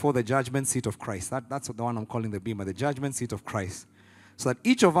appear before the judgment seat of Christ. That's the one I'm calling the bema, the judgment seat of Christ. So that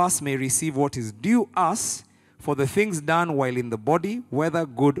each of us may receive what is due us for the things done while in the body, whether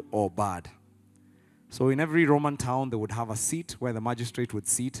good or bad. So in every Roman town, they would have a seat where the magistrate would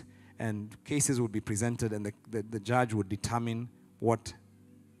sit, and cases would be presented, and the judge would determine what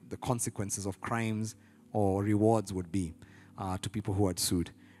the consequences of crimes or rewards would be to people who had sued.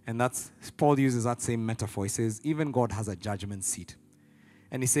 And Paul uses that same metaphor. He says, even God has a judgment seat.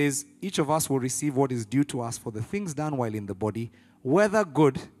 And he says, each of us will receive what is due to us for the things done while in the body, whether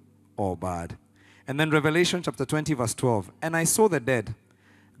good or bad. And then Revelation chapter 20, verse 12. And I saw the dead,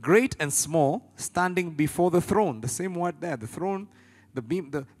 great and small, standing before the throne. The same word there, the throne,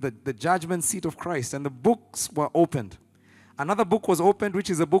 the judgment seat of Christ. And the books were opened. Another book was opened,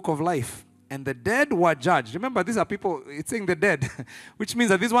 which is the book of life. And the dead were judged. Remember, these are people, it's saying the dead, which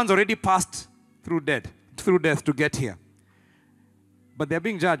means that these ones already passed through death to get here. But they're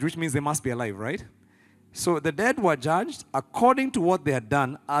being judged, which means they must be alive, right? So the dead were judged according to what they had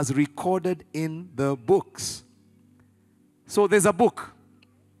done as recorded in the books. So there's a book.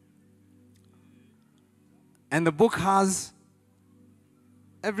 And the book has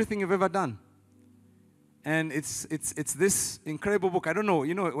everything you've ever done. And it's this incredible book. I don't know,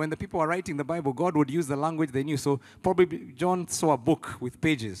 when the people are writing the Bible, God would use the language they knew. So probably John saw a book with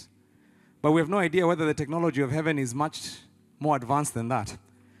pages. But we have no idea whether the technology of heaven is much more advanced than that.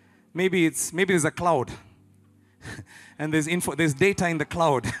 Maybe there's a cloud. And there's data in the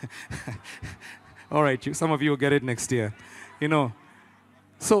cloud. All right, some of you will get it next year. But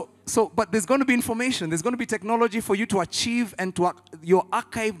there's going to be information. There's going to be technology for you to achieve and to your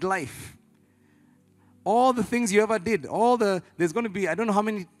archived life. All the things you ever did, there's going to be, I don't know how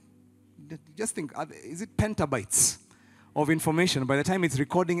many, just think, is it petabytes of information by the time it's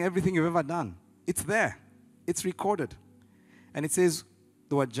recording everything you've ever done? It's there. It's recorded. And it says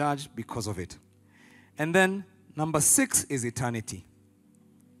they were judged because of it. And then number 6 is eternity.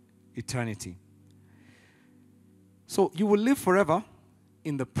 Eternity. So you will live forever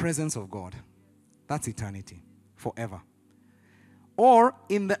in the presence of God. That's eternity. Forever. Or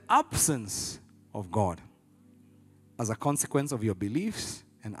in the absence of God as a consequence of your beliefs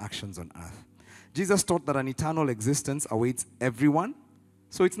and actions on earth. Jesus taught that an eternal existence awaits everyone.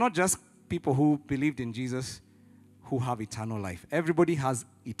 So it's not just people who believed in Jesus who have eternal life. Everybody has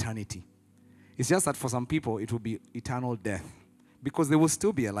eternity. It's just that for some people it will be eternal death because they will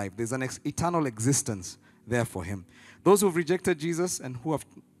still be alive. There's an eternal existence there for him. Those who have rejected Jesus and who have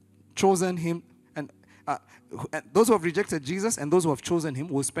chosen him, and those who have rejected Jesus and those who have chosen him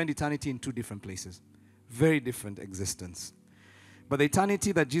will spend eternity in 2 different places. Very different existence. But the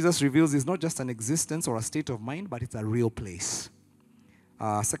eternity that Jesus reveals is not just an existence or a state of mind, but it's a real place.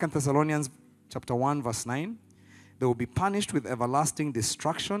 2 Thessalonians chapter 1, verse 9. They will be punished with everlasting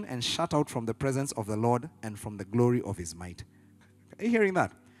destruction and shut out from the presence of the Lord and from the glory of his might. Are you hearing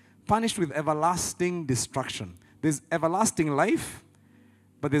that? Punished with everlasting destruction. There's everlasting life,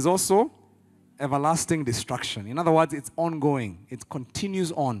 but there's also everlasting destruction. In other words, it's ongoing. It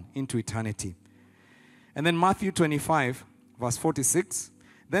continues on into eternity. And then Matthew 25, verse 46,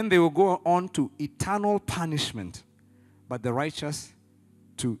 then they will go on to eternal punishment, but the righteous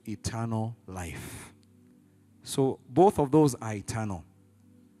to eternal life. So both of those are eternal,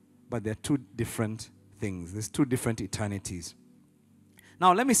 but they're 2 different things. There's 2 different eternities.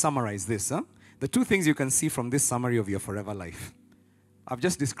 Now, let me summarize this. The 2 things you can see from this summary of your forever life. I've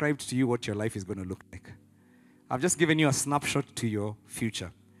just described to you what your life is going to look like. I've just given you a snapshot to your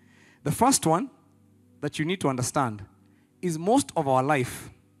future. The first one that you need to understand is most of our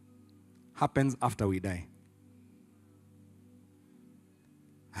life happens after we die.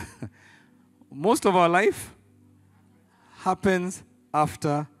 Most of our life happens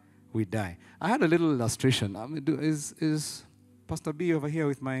after we die. I had a little illustration. Is Pastor B over here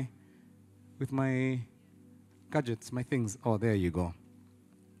with my gadgets, my things? Oh, there you go.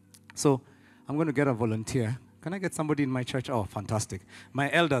 So I'm going to get a volunteer. Can I get somebody in my church? Oh, fantastic.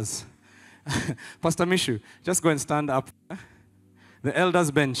 My elders. Pastor Mishu, just go and stand up. The elders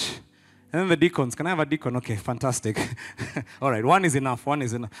bench. And then the deacons. Can I have a deacon? Okay, fantastic. All right, one is enough.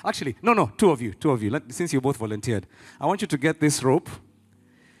 Actually, no, 2 of you. Since you both volunteered. I want you to get this rope.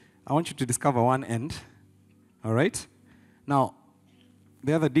 I want you to discover one end. All right? Now,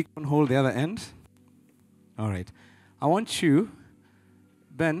 the other deacon hold the other end. All right. I want you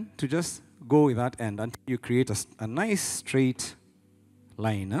then to just go with that end until you create a nice straight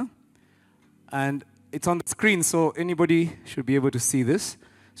line. Huh? And it's on the screen, so anybody should be able to see this.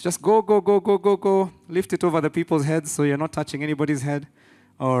 So just go. Lift it over the people's heads so you're not touching anybody's head.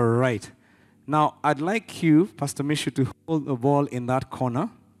 All right. Now, I'd like you, Pastor Mishu, to hold the ball in that corner.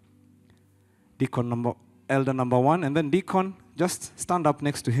 Elder number 1. And then deacon, just stand up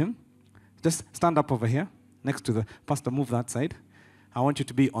next to him. Just stand up over here, next to the pastor. Move that side. I want you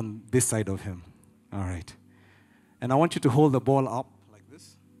to be on this side of him. All right. And I want you to hold the ball up like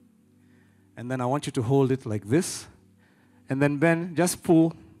this. And then I want you to hold it like this. And then Ben, just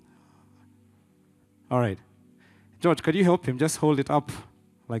pull. All right. George, could you help him? Just hold it up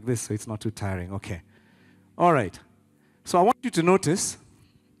like this so it's not too tiring. Okay. All right. So I want you to notice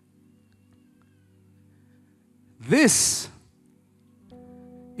this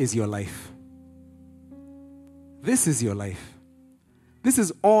is your life. This is your life. This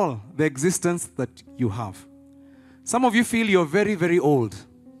is all the existence that you have. Some of you feel you're very, very old.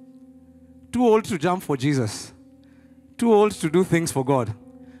 Too old to jump for Jesus. Too old to do things for God.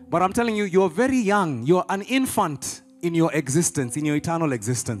 But I'm telling you, you're very young. You're an infant in your existence, in your eternal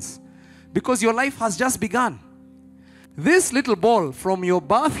existence. Because your life has just begun. This little ball from your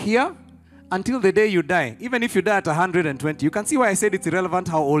birth here until the day you die, even if you die at 120, you can see why I said it's irrelevant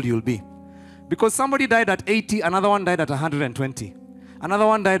how old you'll be. Because somebody died at 80, another one died at 120. Another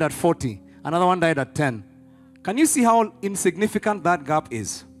one died at 40. Another one died at 10. Can you see how insignificant that gap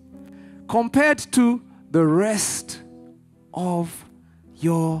is? Compared to the rest of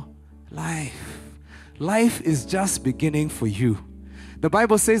your life. Life is just beginning for you. The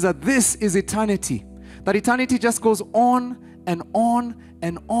Bible says that this is eternity. That eternity just goes on and on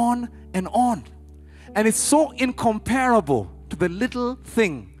and on and on. And it's so incomparable to the little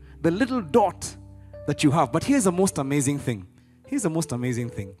thing, the little dot that you have. But here's the most amazing thing. Here's the most amazing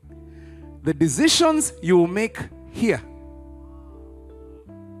thing. The decisions you will make here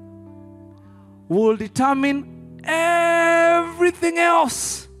will determine everything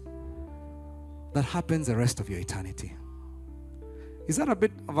else that happens the rest of your eternity. Is that a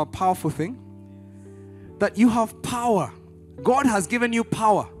bit of a powerful thing? That you have power. God has given you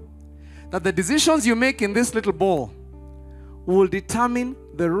power. That the decisions you make in this little ball will determine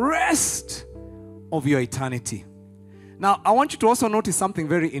the rest of your eternity. Now, I want you to also notice something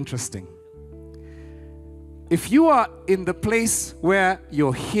very interesting. If you are in the place where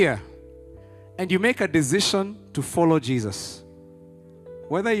you're here and you make a decision to follow Jesus,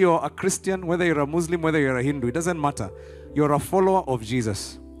 whether you're a Christian, whether you're a Muslim, whether you're a Hindu, it doesn't matter. You're a follower of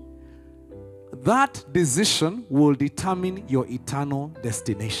Jesus. That decision will determine your eternal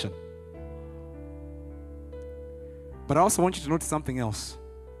destination. But I also want you to notice something else.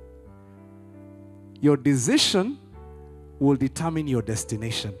 Your decision will determine your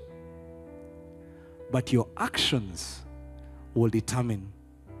destination. But your actions will determine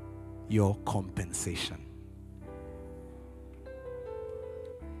your compensation.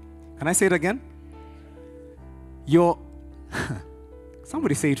 Can I say it again?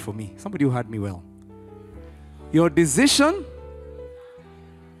 Somebody say it for me. Somebody who heard me well. Your decision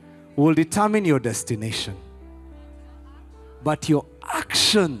will determine your destination. But your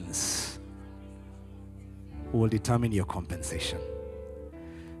actions will determine your compensation.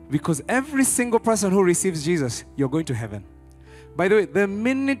 Because every single person who receives Jesus, you're going to heaven. By the way, the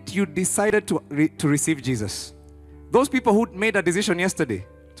minute you decided to receive Jesus, those people who made a decision yesterday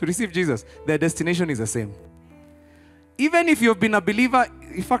to receive Jesus, their destination is the same. Even if you've been a believer,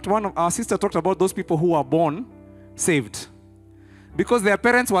 in fact, one of our sisters talked about those people who are born saved. Because their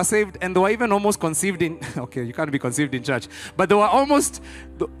parents were saved and they were even almost conceived in, okay, you can't be conceived in church, but they were almost,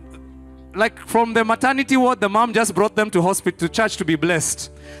 like from the maternity ward, the mom just brought them to hospital, to church to be blessed.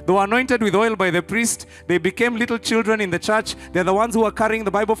 They were anointed with oil by the priest. They became little children in the church. They're the ones who are carrying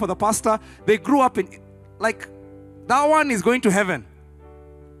the Bible for the pastor. They grew up in, like, that one is going to heaven.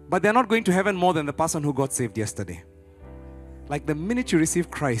 But they're not going to heaven more than the person who got saved yesterday. Like the minute you receive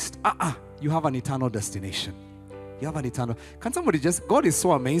Christ, you have an eternal destination. You have an eternal. Can somebody just, God is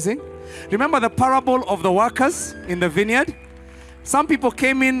so amazing. Remember the parable of the workers in the vineyard? Some people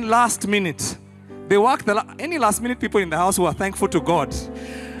came in last minute. They worked, any last minute people in the house who are thankful to God.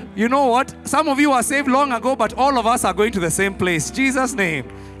 You know what? Some of you are saved long ago, but all of us are going to the same place. Jesus' name.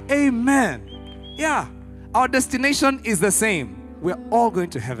 Amen. Yeah. Our destination is the same. We're all going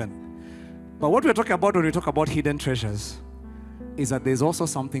to heaven. But what we're talking about when we talk about hidden treasures is that there's also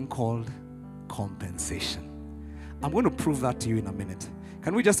something called compensation. I'm going to prove that to you in a minute.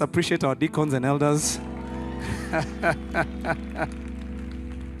 Can we just appreciate our deacons and elders?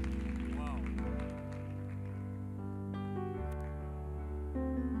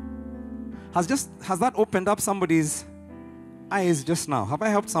 Has that opened up somebody's eyes just now? Have I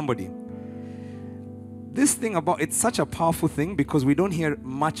helped somebody? This thing about, it's such a powerful thing because we don't hear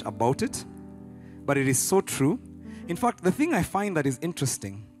much about it, but it is so true. In fact, the thing I find that is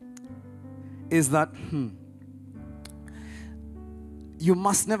interesting is that you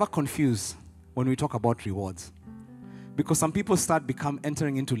must never confuse when we talk about rewards. Because some people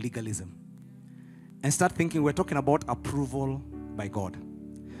entering into legalism and start thinking we're talking about approval by God.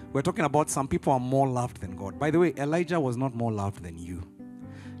 We're talking about some people are more loved than God. By the way, Elijah was not more loved than you.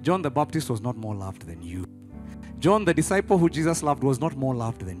 John the Baptist was not more loved than you. John, the disciple who Jesus loved, was not more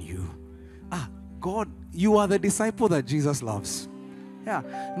loved than you. God, you are the disciple that Jesus loves. Yeah.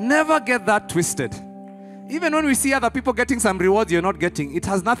 Never get that twisted. Even when we see other people getting some rewards you're not getting, it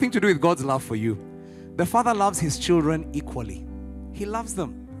has nothing to do with God's love for you. The Father loves His children equally. He loves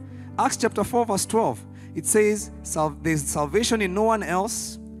them. Acts chapter 4 verse 12, it says, there's salvation in no one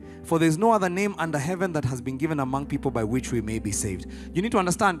else, for there's no other name under heaven that has been given among people by which we may be saved. You need to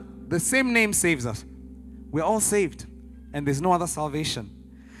understand, the same name saves us. We're all saved, and there's no other salvation.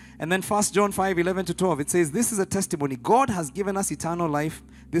 And then 1 John 5, 11 to 12, it says, this is a testimony. God has given us eternal life.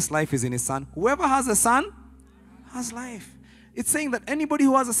 This life is in His Son. Whoever has a Son has life. It's saying that anybody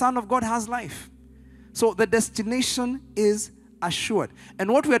who has a Son of God has life. So the destination is assured.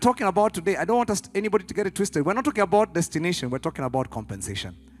 And what we are talking about today, I don't want anybody to get it twisted. We're not talking about destination. We're talking about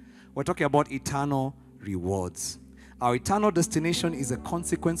compensation. We're talking about eternal rewards. Our eternal destination is a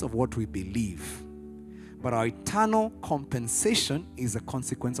consequence of what we believe. But our eternal compensation is a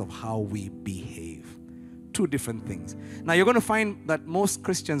consequence of how we behave. Two different things. Now you're going to find that most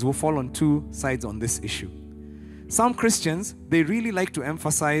Christians will fall on two sides on this issue. Some Christians, they really like to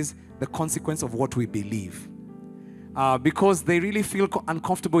emphasize the consequence of what we believe. Because they really feel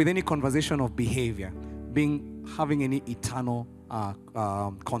uncomfortable with any conversation of behavior having any eternal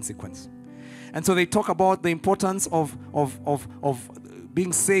consequence. And so they talk about the importance of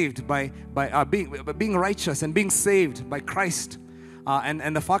being saved by being righteous and being saved by Christ,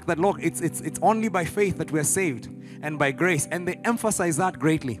 and the fact that, look, it's only by faith that we are saved and by grace, and they emphasize that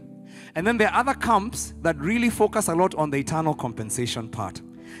greatly. And then there are other camps that really focus a lot on the eternal compensation part,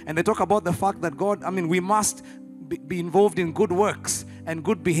 and they talk about the fact that we must be involved in good works and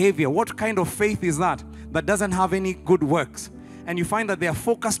good behavior. What kind of faith is that doesn't have any good works? And you find that they are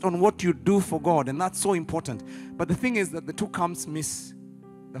focused on what you do for God, and that's so important. But the thing is that the two camps miss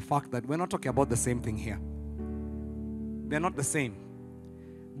the fact that we're not talking about the same thing here. They're not the same.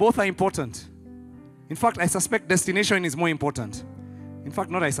 Both are important. In fact, I suspect destination is more important. In fact,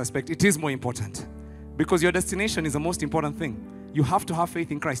 not I suspect, it is more important. Because your destination is the most important thing. You have to have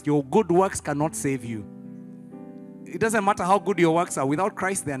faith in Christ. Your good works cannot save you. It doesn't matter how good your works are. Without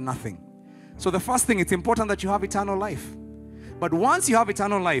Christ, they are nothing. So the first thing, it's important that you have eternal life. But once you have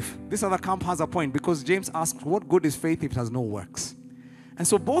eternal life, this other camp has a point, because James asks, what good is faith if it has no works? And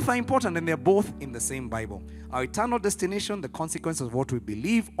so both are important, and they're both in the same Bible. Our eternal destination, the consequence of what we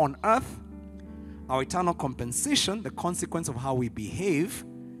believe on earth. Our eternal compensation, the consequence of how we behave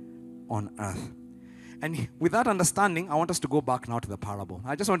on earth. And with that understanding, I want us to go back now to the parable.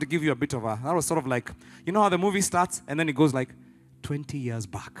 I just want to give you a bit of that was sort of like, you know how the movie starts and then it goes like 20 years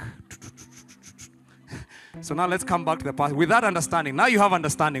back. So now let's come back to the past. With that understanding, now you have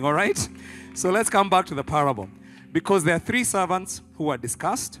understanding, all right? So let's come back to the parable. Because there are three servants who are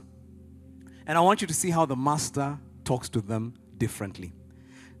discussed, and I want you to see how the master talks to them differently.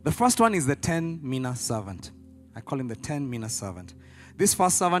 The first one is the 10 mina servant. I call him the 10 mina servant. This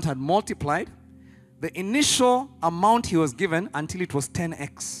first servant had multiplied the initial amount he was given until it was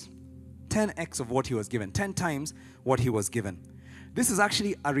 10x. 10x of what he was given. 10 times what he was given. This is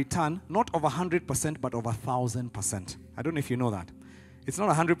actually a return, not of 100%, but of 1,000%. I don't know if you know that. It's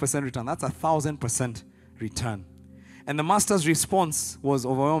not 100% return. That's 1,000% return. And the master's response was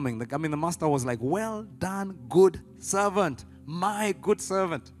overwhelming. The master was like, well done, good servant. My good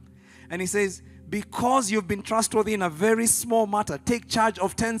servant. And he says, because you've been trustworthy in a very small matter, take charge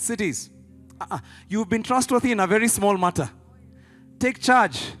of 10 cities. You've been trustworthy in a very small matter. Take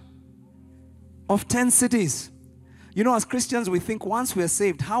charge of 10 cities. You know, as Christians, we think once we are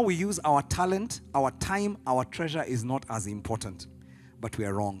saved, how we use our talent, our time, our treasure is not as important. But we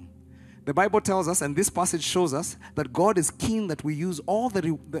are wrong. The Bible tells us, and this passage shows us, that God is keen that we use all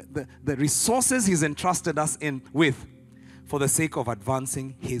the resources He's entrusted us with for the sake of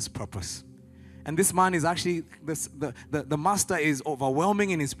advancing His purpose. And this man is actually, the master is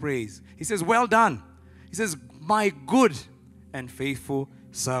overwhelming in his praise. He says, well done. He says, my good and faithful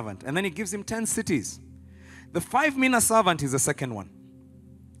servant. And then he gives him 10 cities. The 5 mina servant is the second one.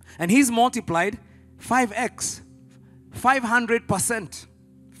 And he's multiplied 5x, 500%,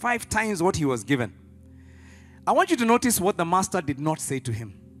 5 times what he was given. I want you to notice what the master did not say to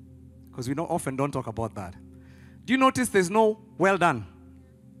him, because we often don't talk about that. Do you notice there's no well done?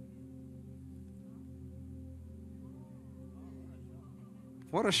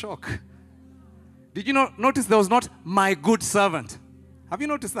 What a shock. Did you notice there was not my good servant? Have you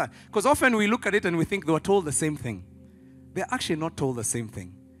noticed that? Because often we look at it and we think they were told the same thing. They're actually not told the same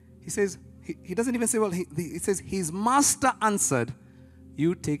thing. He says, he doesn't even say, well, he says, his master answered,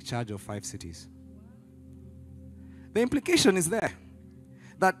 you take charge of 5 cities. The implication is there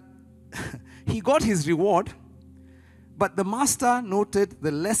that he got his reward, but the master noted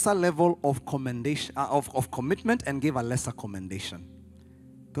the lesser level of commendation, of commitment, and gave a lesser commendation.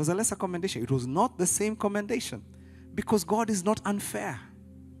 There was a lesser commendation. It was not the same commendation because God is not unfair.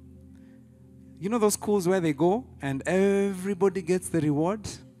 You know those schools where they go and everybody gets the reward?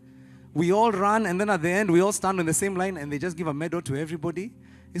 We all run and then at the end we all stand on the same line and they just give a medal to everybody.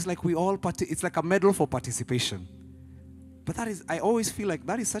 It's like it's like a medal for participation. But I always feel like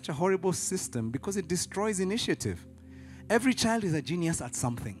that is such a horrible system because it destroys initiative. Every child is a genius at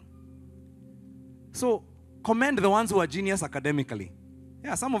something. So commend the ones who are genius academically.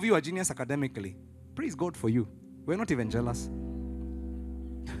 Yeah, some of you are genius academically. Praise God for you. We're not even jealous.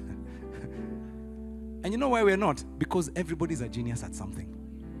 And you know why we're not? Because everybody's a genius at something.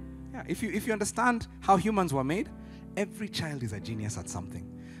 Yeah, if you understand how humans were made, every child is a genius at something.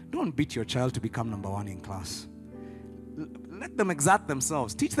 Don't beat your child to become number 1 in class. Let them exert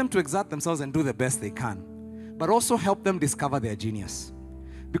themselves. Teach them to exert themselves and do the best they can. But also help them discover their genius.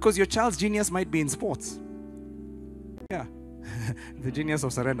 Because your child's genius might be in sports. Yeah. The genius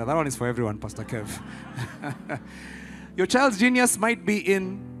of surrender. That one is for everyone, Pastor Kev. Your child's genius might be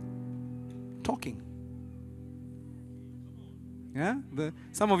in talking. Yeah?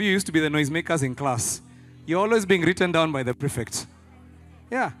 Some of you used to be the noisemakers in class. You're always being written down by the prefect.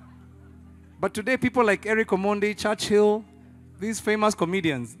 Yeah. But today, people like Eric Omondi, Churchill, these famous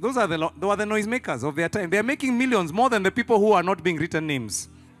comedians, they are the noisemakers of their time. They are making millions more than the people who are not being written names.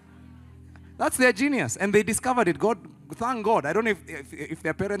 That's their genius. And they discovered it. Thank God. I don't know if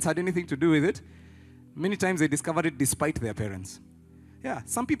their parents had anything to do with it. Many times they discovered it despite their parents. Yeah,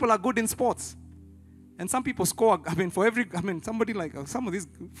 some people are good in sports. And some people score, somebody like some of these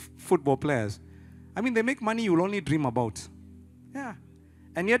football players, they make money you'll only dream about. Yeah.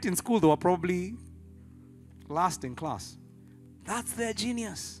 And yet in school they were probably last in class. That's their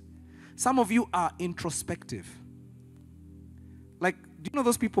genius. Some of you are introspective. Like, do you know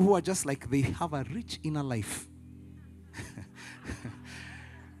those people who are just like, they have a rich inner life?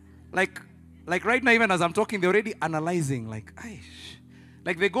 like right now, even as I'm talking, they're already analyzing. Like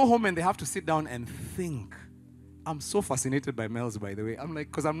they go home and they have to sit down and think. I'm so fascinated by males, by the way. I'm like,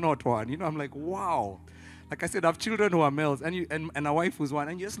 because I'm not one. I'm like, wow. Like I said, I have children who are males and a wife who's one.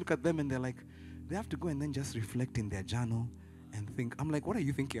 And you just look at them and they're like, they have to go and then just reflect in their journal and think. I'm like, what are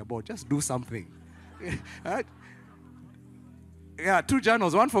you thinking about? Just do something. Right? Yeah, 2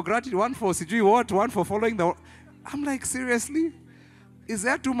 journals. One for gratitude, one for sijui what, one for following the... I'm like, seriously? Is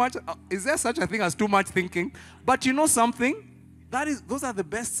there too much? Is there such a thing as too much thinking? But you know something? Those are the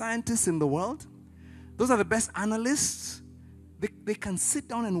best scientists in the world. Those are the best analysts. They can sit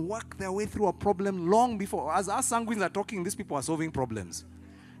down and work their way through a problem long before. As our sanguines are talking, these people are solving problems.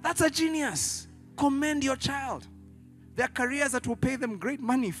 That's a genius. Commend your child. There are careers that will pay them great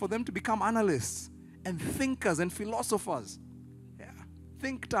money for them to become analysts and thinkers and philosophers. Yeah.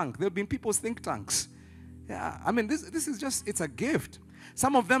 Think tank. There have been people's think tanks. Yeah. This is just, it's a gift.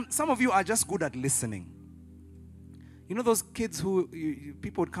 Some of you are just good at listening. You know those kids who,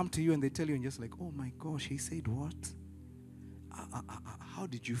 people would come to you and they tell you and just like, oh my gosh, he said what? How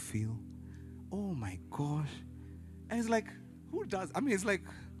did you feel? Oh my gosh. And it's like, who does? It's like,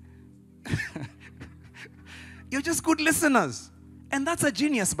 you're just good listeners. And that's a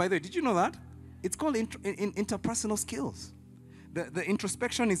genius, by the way. Did you know that? It's called interpersonal skills. The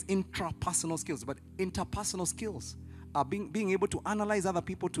introspection is intrapersonal skills, but interpersonal skills are being able to analyze other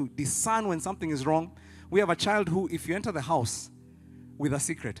people, to discern when something is wrong. We have a child who, if you enter the house with a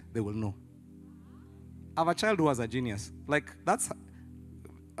secret, they will know. I have a child who has a genius. Like,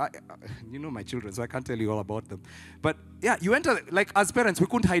 you know my children, so I can't tell you all about them. But yeah, you enter, like as parents, we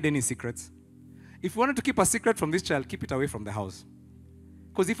couldn't hide any secrets. If you wanted to keep a secret from this child, keep it away from the house.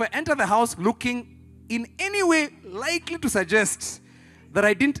 Because if I enter the house looking in any way likely to suggest that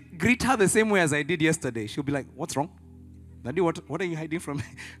I didn't greet her the same way as I did yesterday, she'll be like, what's wrong? Daddy, what are you hiding from me?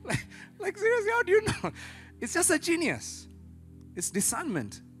 like seriously, how do you know? It's just a genius. It's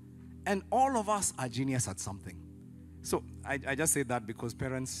discernment. And all of us are genius at something. So I just say that because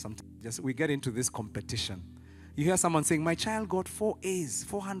parents, sometimes we get into this competition. You hear someone saying, my child got 4 A's,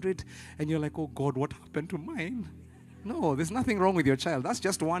 400, and you're like, oh God, what happened to mine? No, there's nothing wrong with your child. That's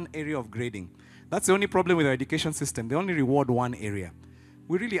just one area of grading. That's the only problem with our education system. They only reward one area.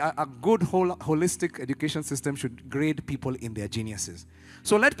 We really, a good holistic education system should grade people in their geniuses.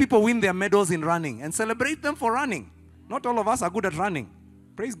 So let people win their medals in running and celebrate them for running. Not all of us are good at running.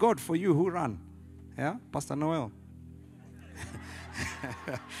 Praise God for you who run. Yeah, Pastor Noel.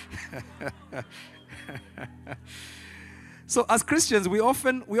 So as Christians, we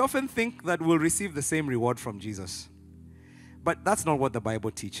often think that we'll receive the same reward from Jesus. But that's not what the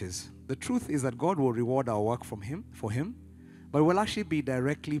Bible teaches. The truth is that God will reward our work for him, but it will actually be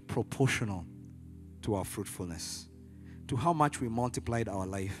directly proportional to our fruitfulness, to how much we multiplied our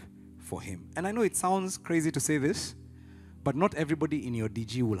life for him. And I know it sounds crazy to say this, but not everybody in your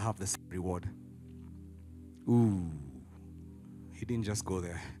DG will have the same reward. Ooh, he didn't just go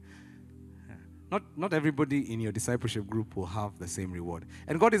there. Not everybody in your discipleship group will have the same reward.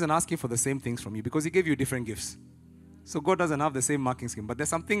 And God isn't asking for the same things from you because he gave you different gifts. So God doesn't have the same marking scheme, but there's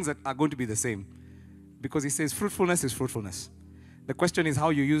some things that are going to be the same because he says fruitfulness is fruitfulness. The question is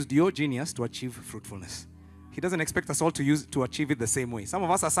how you used your genius to achieve fruitfulness. He doesn't expect us all to achieve it the same way. Some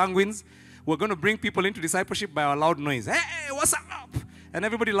of us are sanguines. We're going to bring people into discipleship by our loud noise. Hey, what's up? And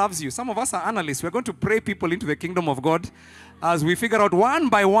everybody loves you. Some of us are analysts. We're going to pray people into the kingdom of God as we figure out one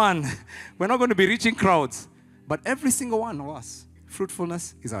by one. We're not going to be reaching crowds. But every single one of us,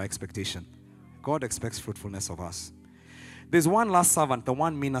 fruitfulness is our expectation. God expects fruitfulness of us. There's one last servant, the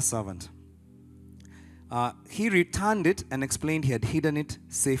one mina servant. He returned it and explained he had hidden it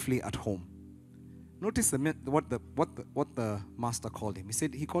safely at home. Notice what the master called him.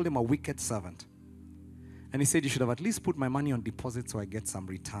 He called him a wicked servant. And he said, you should have at least put my money on deposit so I get some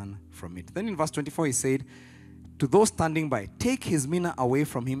return from it. Then in verse 24 he said, to those standing by, take his mina away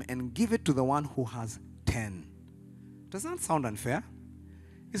from him and give it to the one who has 10. Does that sound unfair?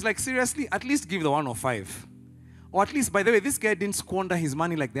 It's like, seriously, at least give the one or 5. Or at least, by the way, this guy didn't squander his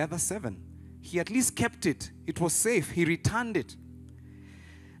money like the other 7. He at least kept it. It was safe. He returned it.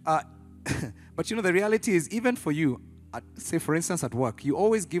 But you know, the reality is, even for you, say for instance at work, you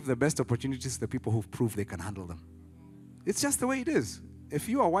always give the best opportunities to the people who've proved they can handle them. It's just the way it is. If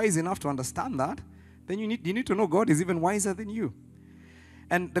you are wise enough to understand that, then you need to know God is even wiser than you.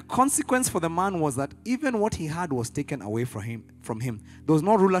 And the consequence for the man was that even what he had was taken away from him. There was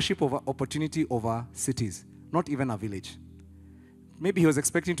no rulership over opportunity over cities, not even a village. Maybe he was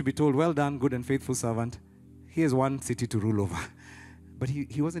expecting to be told, well done, good and faithful servant. Here's one city to rule over. But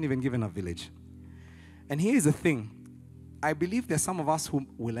he wasn't even given a village. And here is the thing. I believe there's some of us who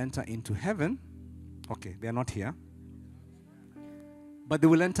will enter into heaven. Okay, they're not here. But they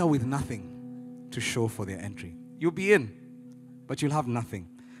will enter with nothing to show for their entry. You'll be in, but you'll have nothing.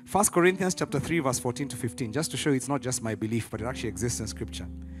 1 Corinthians chapter 3, verse 14 to 15, just to show it's not just my belief, but it actually exists in Scripture.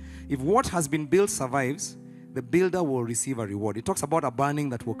 If what has been built survives, the builder will receive a reward. It talks about a burning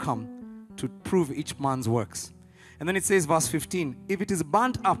that will come to prove each man's works. And then it says, verse 15, if it is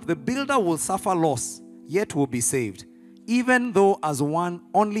burnt up, the builder will suffer loss, yet will be saved, even though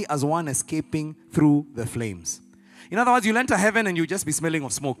only as one escaping through the flames. In other words, you'll enter heaven and you'll just be smelling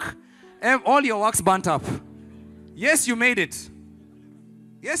of smoke. All your works burnt up. Yes, you made it.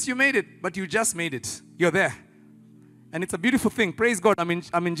 Yes, you made it, but you just made it. You're there. And it's a beautiful thing. Praise God.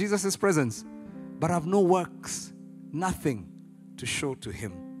 I'm in Jesus' presence. But I have no works, nothing to show to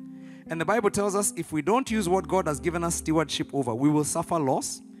him. And the Bible tells us if we don't use what God has given us stewardship over, we will suffer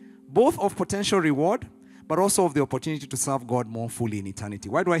loss, both of potential reward, but also of the opportunity to serve God more fully in eternity.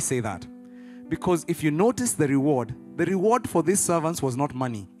 Why do I say that? Because if you notice the reward for these servants was not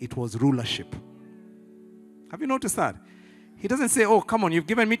money, it was rulership. Have you noticed that? He doesn't say, oh, come on, you've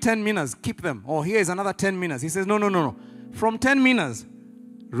given me 10 minas, keep them. Or here is another 10 minas. He says, no. From 10 minas,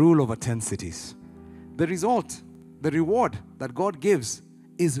 rule over 10 cities. The result, the reward that God gives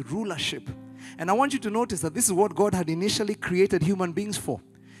is rulership. And I want you to notice that this is what God had initially created human beings for.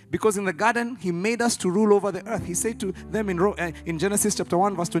 Because in the garden, he made us to rule over the earth. He said to them in Genesis chapter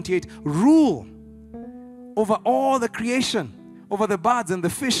 1, verse 28, rule over all the creation, over the birds and the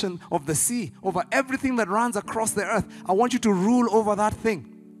fish and of the sea, over everything that runs across the earth. I want you to rule over that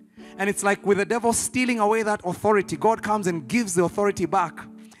thing. And it's like with the devil stealing away that authority, God comes and gives the authority back.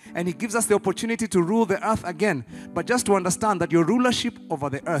 And he gives us the opportunity to rule the earth again. But just to understand that your rulership over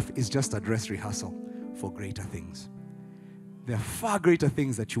the earth is just a dress rehearsal for greater things. There are far greater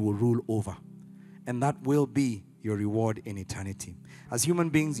things that you will rule over. And that will be your reward in eternity. As human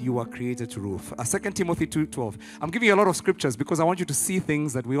beings, you are created to rule. 2 Timothy 2:12. I'm giving you a lot of scriptures because I want you to see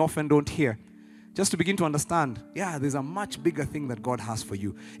things that we often don't hear. Just to begin to understand, there's a much bigger thing that God has for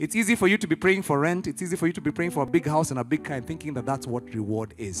you. It's easy for you to be praying for rent. It's easy for you to be praying for a big house and a big car and thinking that that's what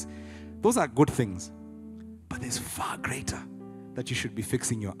reward is. Those are good things. But there's far greater that you should be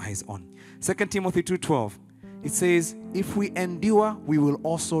fixing your eyes on. 2 Timothy 2:12. It says, if we endure, we will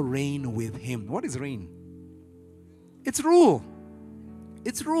also reign with him. What is reign? It's rule.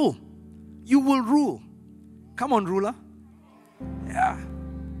 It's rule. You will rule. Come on, ruler. Yeah.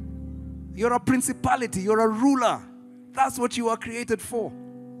 You're a principality. You're a ruler. That's what you are created for.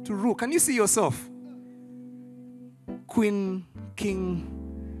 To rule. Can you see yourself? Queen,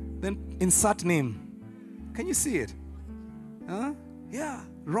 king, then insert name. Can you see it? Huh? Yeah.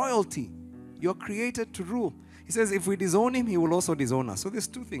 Royalty. You're created to rule. He says if we disown him, he will also disown us. So there's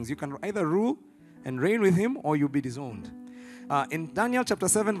two things. You can either rule and reign with him, or you'll be disowned. In Daniel chapter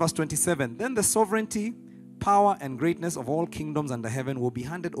 7, verse 27, then the sovereignty, power, and greatness of all kingdoms under heaven will be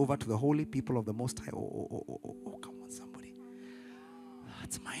handed over to the holy people of the Most High. Oh, come on, somebody.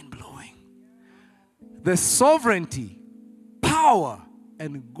 That's mind-blowing. The sovereignty, power,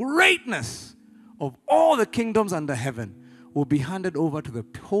 and greatness of all the kingdoms under heaven will be handed over to the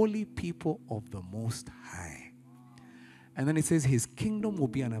holy people of the Most High. And then it says his kingdom will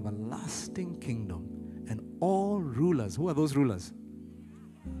be an everlasting kingdom, and all rulers. Who are those rulers?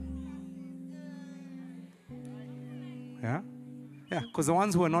 Yeah? Yeah, because the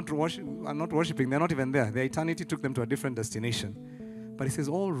ones who are not worshiping, they're not even there. Their eternity took them to a different destination. But it says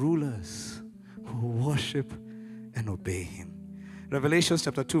all rulers who worship and obey him. Revelation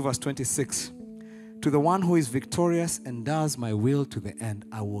chapter 2, verse 26. To the one who is victorious and does my will to the end,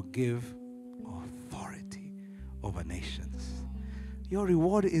 I will give authority over nations. Your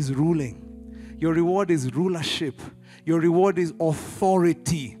reward is ruling. Your reward is rulership. Your reward is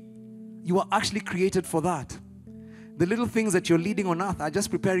authority. You are actually created for that. The little things that you're leading on earth are just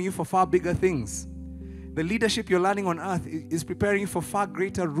preparing you for far bigger things. The leadership you're learning on earth is preparing you for far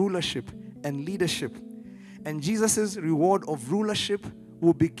greater rulership and leadership. And Jesus' reward of rulership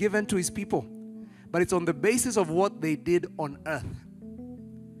will be given to his people. But it's on the basis of what they did on earth.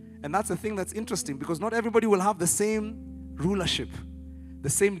 And that's the thing that's interesting, because not everybody will have the same rulership, the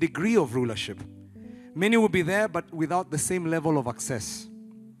same degree of rulership. Many will be there, but without the same level of access.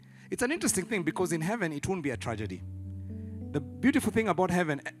 It's an interesting thing, because in heaven, it won't be a tragedy. The beautiful thing about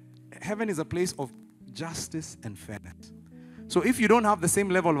heaven is a place of justice and fairness. So if you don't have the same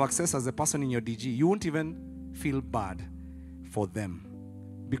level of access as the person in your DG, you won't even feel bad for them,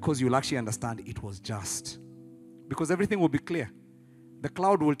 because you'll actually understand it was just. Because everything will be clear. The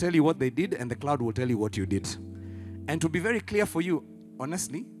cloud will tell you what they did, and the cloud will tell you what you did. And to be very clear for you,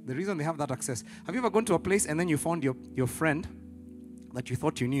 honestly, the reason they have that access. Have you ever gone to a place and then you found your friend that you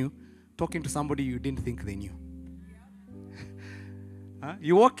thought you knew talking to somebody you didn't think they knew? Huh?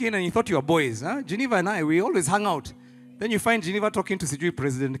 You walk in and you thought you were boys. Huh? Geneva and I, we always hang out. Then you find Geneva talking to Sijui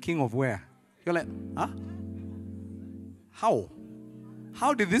President King of where? You're like, huh? How?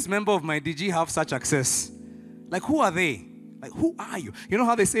 How did this member of my DG have such access? Like, who are they? Like, who are you? You know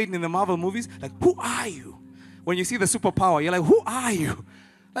how they say it in the Marvel movies? Like, who are you? When you see the superpower, you're like, who are you?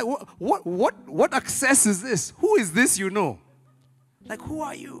 Like, what access is this? Who is this you know? Like, who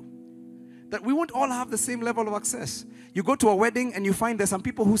are you? That we won't all have the same level of access. You go to a wedding and you find there's some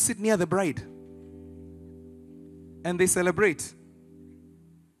people who sit near the bride. And they celebrate.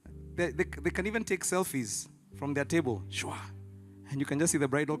 They can even take selfies from their table. Shua. And you can just see the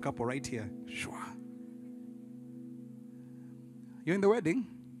bridal couple right here. Shua. You're in the wedding.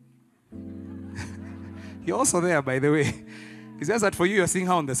 You're also there, by the way. It's just that for you, you're seeing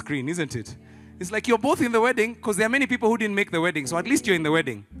her on the screen, isn't it? It's like you're both in the wedding, because there are many people who didn't make the wedding. So at least you're in the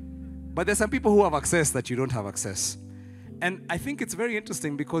wedding. But there's some people who have access that you don't have access. And I think it's very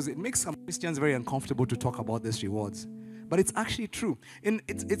interesting, because it makes some Christians very uncomfortable to talk about these rewards. But it's actually true.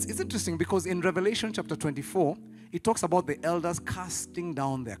 It's interesting, because in Revelation chapter 24, it talks about the elders casting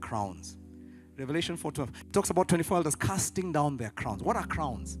down their crowns. Revelation 4:12. It talks about 24 elders casting down their crowns. What are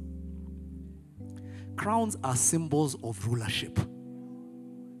crowns? Crowns are symbols of rulership.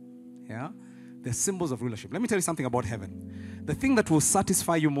 Yeah? They're symbols of rulership. Let me tell you something about heaven. The thing that will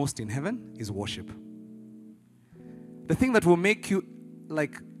satisfy you most in heaven is worship. The thing that will make you,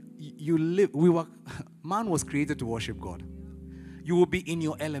 like, you live, man was created to worship God. You will be in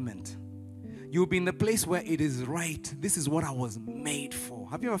your element. You will be in the place where it is right. This is what I was made for.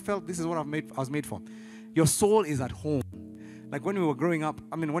 Have you ever felt this is what I was made for? Your soul is at home. Like when we were growing up,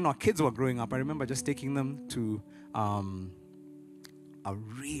 when our kids were growing up, I remember just taking them to a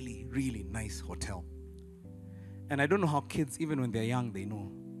really, really nice hotel. And I don't know how kids, even when they're young, they know.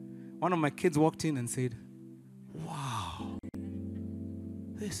 One of my kids walked in and said, wow,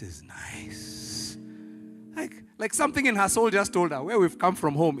 this is nice. Like something in her soul just told her, where we've come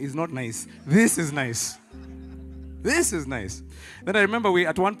from home is not nice. This is nice. This is nice. Then I remember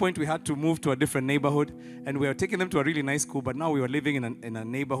at one point we had to move to a different neighborhood, and we were taking them to a really nice school, but now we were living in a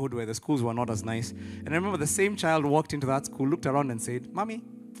neighborhood where the schools were not as nice. And I remember the same child walked into that school, looked around and said, "Mommy,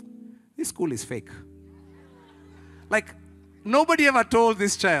 this school is fake." Like, nobody ever told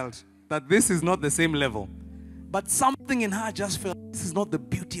this child that this is not the same level. But something in her just felt, this is not the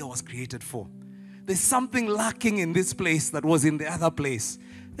beauty I was created for. There's something lacking in this place that was in the other place.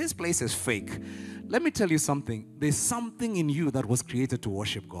 This place is fake. Let me tell you something. There's something in you that was created to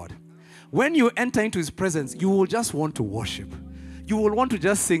worship God. When you enter into His presence, you will just want to worship. You will want to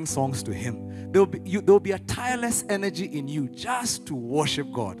just sing songs to Him. There will be a tireless energy in you just to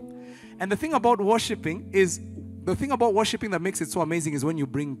worship God. And the thing about worshiping that makes it so amazing is when you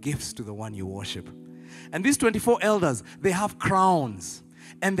bring gifts to the one you worship. And these 24 elders, they have crowns.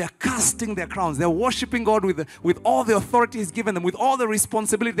 And they're casting their crowns. They're worshiping God with all the authority He's given them, with all the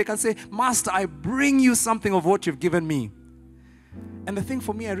responsibility. They can say, "Master, I bring you something of what you've given me." And the thing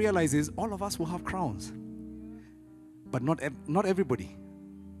for me I realize is all of us will have crowns. But not everybody.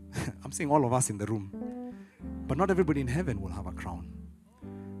 I'm saying all of us in the room. But not everybody in heaven will have a crown.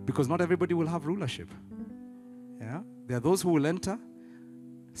 Because not everybody will have rulership. Yeah? There are those who will enter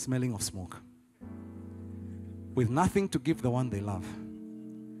smelling of smoke, with nothing to give the one they love.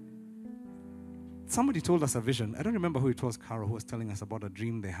 Somebody told us a vision. I don't remember who it was, Carol, who was telling us about a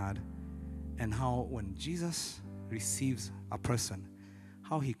dream they had, and how when Jesus receives a person,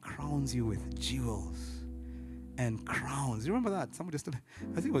 how He crowns you with jewels and crowns. You remember that? Somebody just,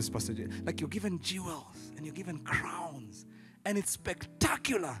 I think it was Pastor J. Like, you're given jewels and you're given crowns, and it's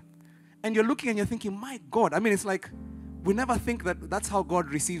spectacular. And you're looking and you're thinking, my God. I mean, it's like we never think that that's how God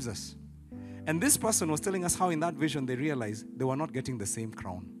receives us. And this person was telling us how in that vision they realized they were not getting the same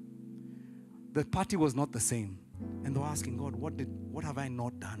crown. The party was not the same. And they were asking God, what have I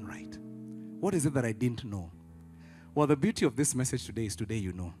not done right? What is it that I didn't know? Well, the beauty of this message today is today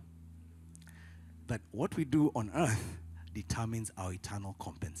you know that what we do on earth determines our eternal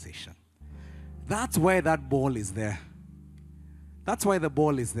compensation. That's why that ball is there. That's why the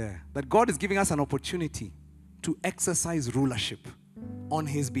ball is there. That God is giving us an opportunity to exercise rulership on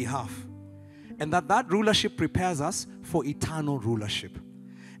His behalf. And that rulership prepares us for eternal rulership.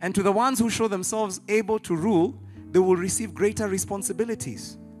 And to the ones who show themselves able to rule, they will receive greater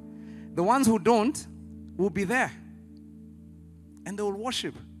responsibilities. The ones who don't will be there. And they will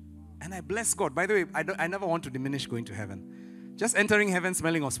worship. And I bless God. By the way, I never want to diminish going to heaven. Just entering heaven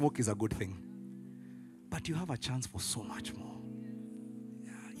smelling of smoke is a good thing. But you have a chance for so much more.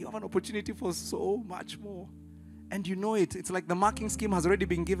 Yeah, you have an opportunity for so much more. And you know it. It's like the marking scheme has already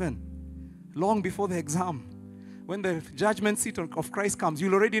been given long before the exam. When the judgment seat of Christ comes,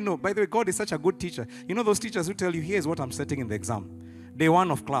 you'll already know. By the way, God is such a good teacher. You know those teachers who tell you, here's what I'm setting in the exam. Day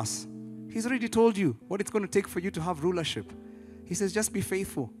 1 of class. He's already told you what it's going to take for you to have rulership. He says, just be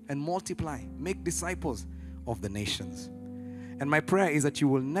faithful and multiply. Make disciples of the nations. And my prayer is that you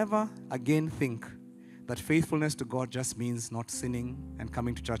will never again think that faithfulness to God just means not sinning and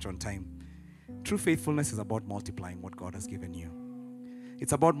coming to church on time. True faithfulness is about multiplying what God has given you.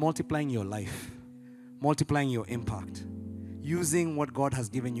 It's about multiplying your life. Multiplying your impact, using what God has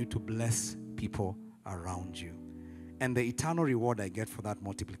given you to bless people around you. And the eternal reward I get for that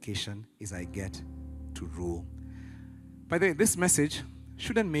multiplication is I get to rule. By the way, this message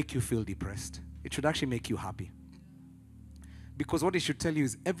shouldn't make you feel depressed. It should actually make you happy. Because what it should tell you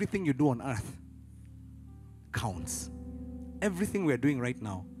is everything you do on earth counts. Everything we're doing right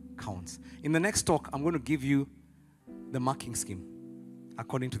now counts. In the next talk, I'm going to give you the marking scheme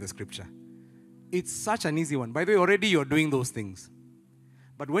according to the scripture. It's such an easy one. By the way, already you're doing those things.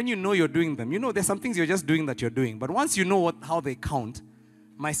 But when you know you're doing them, you know there's some things you're just doing that you're doing. But once you know how they count,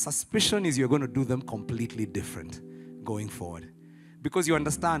 my suspicion is you're going to do them completely different going forward. Because you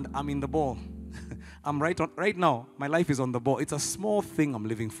understand, I'm in the ball. I'm right now, my life is on the ball. It's a small thing I'm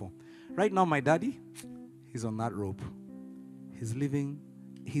living for. Right now, my daddy, he's on that rope. He's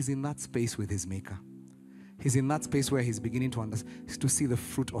in that space with his maker. He's in that space where he's beginning to see the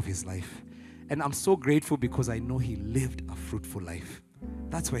fruit of his life. And I'm so grateful because I know he lived a fruitful life.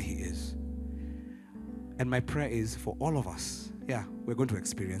 That's where he is. And my prayer is for all of us, we're going to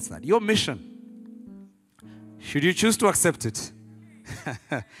experience that. Your mission, should you choose to accept it,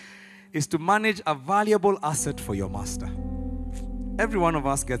 is to manage a valuable asset for your master. Every one of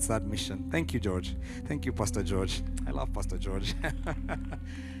us gets that mission. Thank you, George. Thank you, Pastor George. I love Pastor George.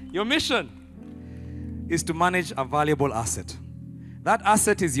 Your mission is to manage a valuable asset. That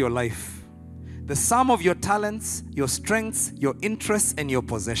asset is your life. The sum of your talents, your strengths, your interests, and your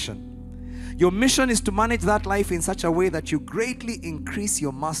possession. Your mission is to manage that life in such a way that you greatly increase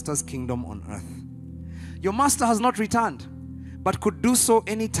your master's kingdom on earth. Your master has not returned, but could do so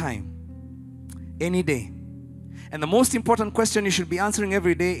anytime, any day. And the most important question you should be answering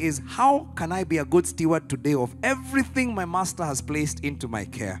every day is, how can I be a good steward today of everything my master has placed into my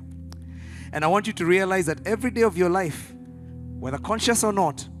care? And I want you to realize that every day of your life, whether conscious or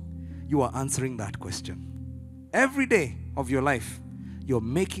not, you are answering that question. Every day of your life, you're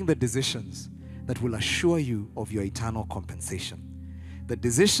making the decisions that will assure you of your eternal compensation. The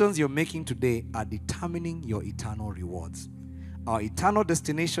decisions you're making today are determining your eternal rewards. Our eternal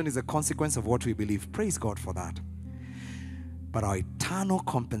destination is a consequence of what we believe. Praise God for that. But our eternal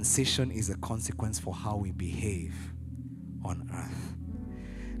compensation is a consequence for how we behave on earth.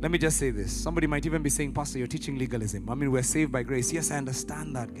 Let me just say this. Somebody might even be saying, Pastor, you're teaching legalism. I mean, we're saved by grace. Yes, I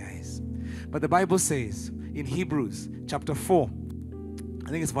understand that, guys. But the Bible says in Hebrews chapter 4, I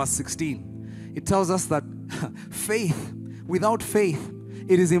think it's verse 16, it tells us that without faith,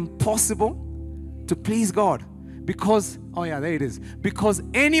 it is impossible to please God. Because, oh yeah, there it is. Because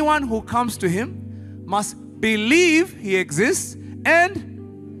anyone who comes to Him must believe He exists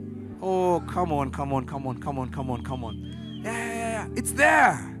and, oh, come on. Yeah. It's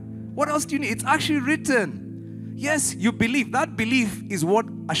there. What else do you need? It's actually written. Yes, you believe. That belief is what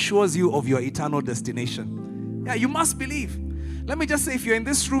assures you of your eternal destination. Yeah, you must believe. Let me just say, if you're in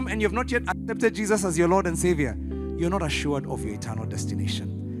this room and you have not yet accepted Jesus as your Lord and Savior, you're not assured of your eternal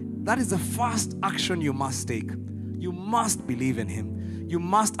destination. That is the first action you must take. You must believe in Him. You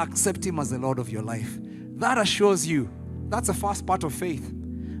must accept Him as the Lord of your life. That assures you. That's the first part of faith.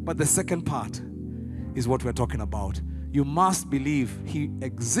 But the second part is what we're talking about. You must believe He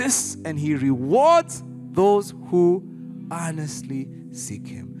exists and He rewards those who earnestly seek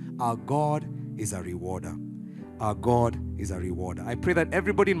Him. Our God is a rewarder. Our God is a rewarder. I pray that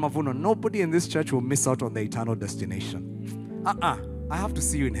everybody in Mavuno, nobody in this church will miss out on the eternal destination. I have to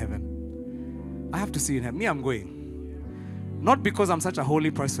see you in heaven. I have to see you in heaven. Me, I'm going. Not because I'm such a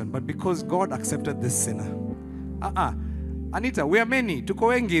holy person, but because God accepted this sinner. Anita, we are many. Tuko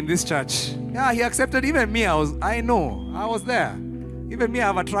wengi in this church. Yeah, He accepted even me. I was there. Even me, I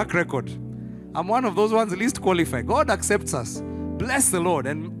have a track record. I'm one of those ones least qualified. God accepts us. Bless the Lord.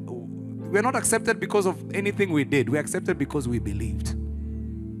 And we're not accepted because of anything we did. We're accepted because we believed.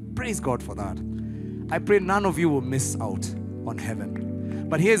 Praise God for that. I pray none of you will miss out on heaven.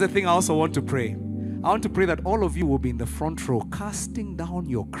 But here's the thing I also want to pray. I want to pray that all of you will be in the front row, casting down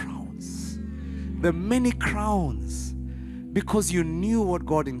your crowns. The many crowns. Because you knew what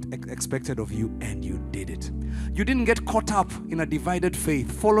God expected of you and you did it. You didn't get caught up in a divided faith,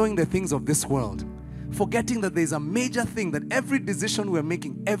 following the things of this world, forgetting that there's a major thing, that every decision we're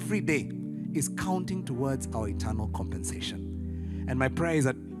making every day is counting towards our eternal compensation. And my prayer is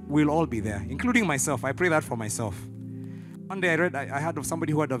that we'll all be there, including myself. I pray that for myself. One day I heard of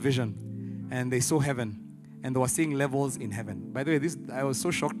somebody who had a vision and they saw heaven and they were seeing levels in heaven. By the way, I was so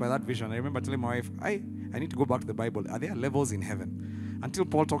shocked by that vision. I remember telling my wife, I need to go back to the Bible. Are there levels in heaven? Until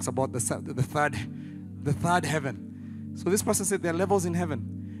Paul talks about the third heaven. So this person said there are levels in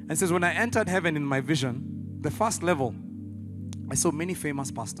heaven. And says, when I entered heaven in my vision, the first level, I saw many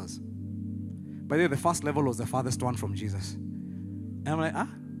famous pastors. By the way, the first level was the farthest one from Jesus. And I'm like,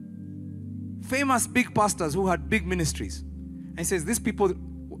 famous big pastors who had big ministries. And he says, these people,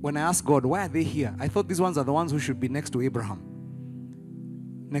 when I asked God, why are they here? I thought these ones are the ones who should be next to Abraham,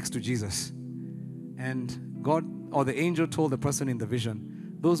 next to Jesus. And God, or the angel, told the person in the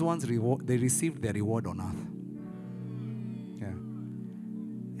vision, those ones, they received their reward on earth.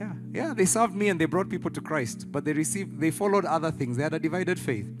 Yeah, they served me and they brought people to Christ, but they followed other things. They had a divided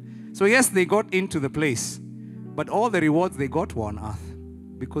faith. So yes, they got into the place, but all the rewards they got were on earth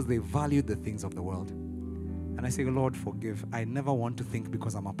because they valued the things of the world. And I say, Lord, forgive. I never want to think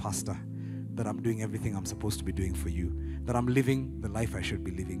because I'm a pastor that I'm doing everything I'm supposed to be doing for you, that I'm living the life I should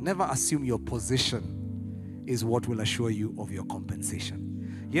be living. Never assume your position is what will assure you of your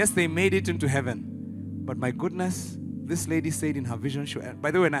compensation. Yes, they made it into heaven, but my goodness, this lady said in her vision,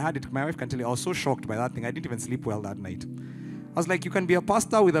 by the way, when I had it, my wife can tell you, I was so shocked by that thing. I didn't even sleep well that night. I was like, you can be a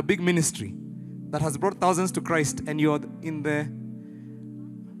pastor with a big ministry that has brought thousands to Christ, and you're in the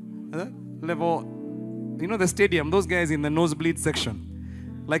level, the stadium, those guys in the nosebleed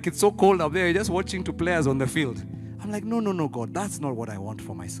section. Like it's so cold up there, you're just watching two players on the field. I'm like, no, God, that's not what I want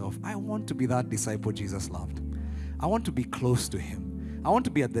for myself. I want to be that disciple Jesus loved. I want to be close to Him. I want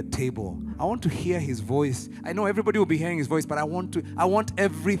to be at the table. I want to hear His voice. I know everybody will be hearing His voice, but I want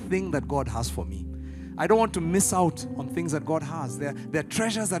everything that God has for me. I don't want to miss out on things that God has. There are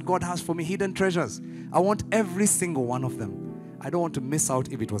treasures that God has for me, hidden treasures. I want every single one of them. I don't want to miss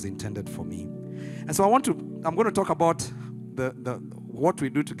out if it was intended for me. And so I'm going to talk about what we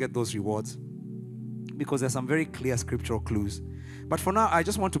do to get those rewards. because there's some very clear scriptural clues. But for now, I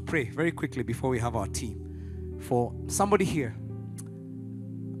just want to pray very quickly before we have our tea for somebody here.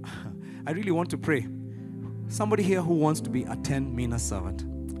 I really want to pray. Somebody here who wants to be a 10 mina servant,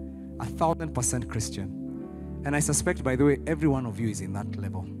 1,000% Christian. And I suspect, by the way, every one of you is in that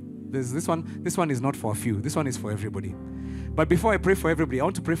level. This one is not for a few. This one is for everybody. But before I pray for everybody, I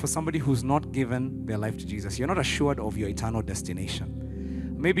want to pray for somebody who's not given their life to Jesus. You're not assured of your eternal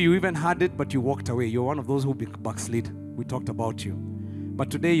destination. Maybe you even had it, but you walked away. You're one of those who backslid. We talked about you. But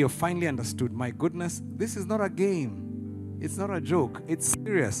today you're finally understood, my goodness, this is not a game. It's not a joke. It's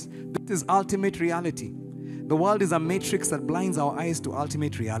serious. This is ultimate reality. The world is a matrix that blinds our eyes to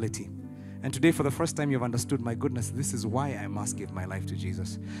ultimate reality. And today, for the first time, you've understood, my goodness, this is why I must give my life to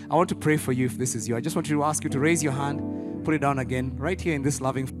Jesus. I want to pray for you if this is you. I just want to ask you to raise your hand, put it down again, right here in this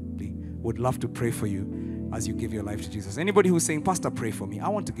loving family. Would love to pray for you as you give your life to Jesus. Anybody who's saying, Pastor, pray for me. I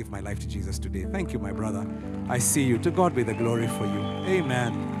want to give my life to Jesus today. Thank you, my brother. I see you. To God be the glory for you.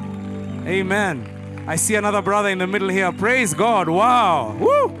 Amen. Amen. I see another brother in the middle here. Praise God. Wow.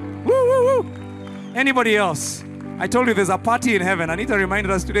 Woo. Woo, woo, woo. Anybody else? I told you there's a party in heaven. Anita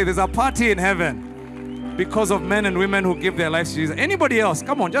reminded us today there's a party in heaven because of men and women who give their lives to Jesus. Anybody else?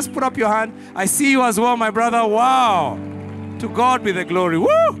 Come on, just put up your hand. I see you as well, my brother. Wow. To God be the glory.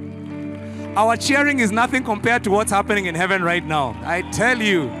 Woo! Our cheering is nothing compared to what's happening in heaven right now. I tell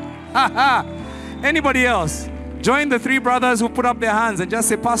you. Anybody else? Join the three brothers who put up their hands and just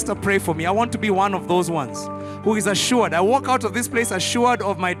say, Pastor, pray for me. I want to be one of those ones who is assured. I walk out of this place assured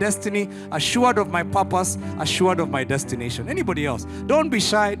of my destiny, assured of my purpose, assured of my destination. Anybody else? Don't be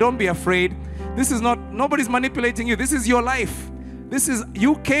shy. Don't be afraid. This is not, nobody's manipulating you. This is your life. This is,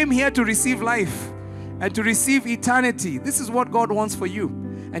 you came here to receive life and to receive eternity. This is what God wants for you.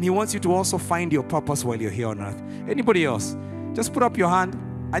 And He wants you to also find your purpose while you're here on earth. Anybody else? Just put up your hand.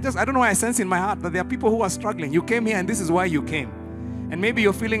 I don't know why I sense in my heart that there are people who are struggling. You came here and this is why you came. And maybe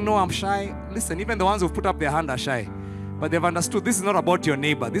you're feeling, no, I'm shy. Listen, even the ones who put up their hand are shy. But they've understood this is not about your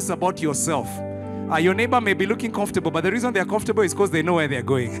neighbor. This is about yourself. Your neighbor may be looking comfortable, but the reason they're comfortable is because they know where they're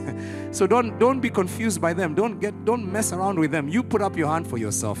going. So don't be confused by them. Don't mess around with them. You put up your hand for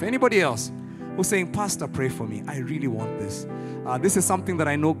yourself. Anybody else who's saying, Pastor, pray for me. I really want this. This is something that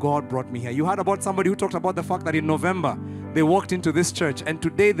I know God brought me here. You heard about somebody who talked about the fact that in November, they walked into this church and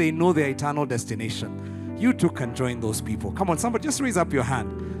today they know their eternal destination. You too can join those people. Come on, somebody just raise up your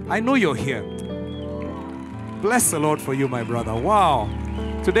hand. I know you're here. Bless the Lord for you, my brother. Wow.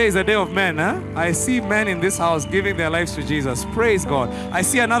 Today is a day of men, huh? I see men in this house giving their lives to Jesus. Praise God. I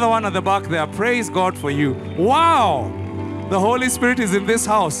see another one at the back there. Praise God for you. Wow. The Holy Spirit is in this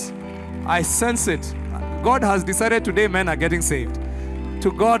house. I sense it. God has decided today men are getting saved.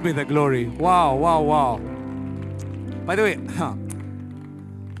 To God be the glory. Wow, wow, wow. By the way,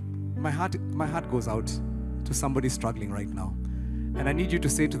 my heart goes out to somebody struggling right now. And I need you to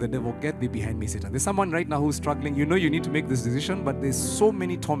say to the devil, get thee behind me, Satan. There's someone right now who's struggling. You know you need to make this decision, but there's so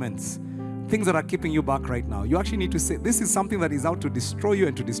many torments, things that are keeping you back right now. You actually need to say, this is something that is out to destroy you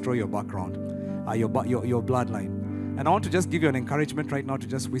and to destroy your background, your bloodline. And I want to just give you an encouragement right now to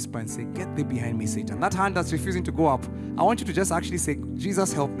just whisper and say, get thee behind me, Satan. That hand that's refusing to go up, I want you to just actually say,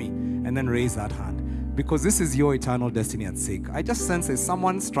 Jesus, help me, and then raise that hand. Because this is your eternal destiny at stake. I just sense there's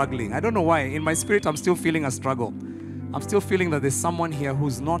someone struggling. I don't know why. In my spirit, I'm still feeling a struggle. I'm still feeling that there's someone here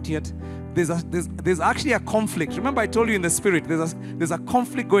who's not yet. There's actually a conflict. Remember I told you in the spirit, there's a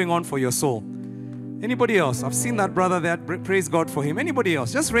conflict going on for your soul. Anybody else? I've seen that brother there. Praise God for him. Anybody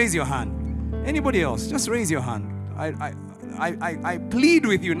else? Just raise your hand. Anybody else? Just raise your hand. I plead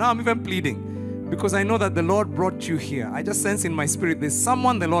with you. Now I'm even pleading because I know that the Lord brought you here. I just sense in my spirit there's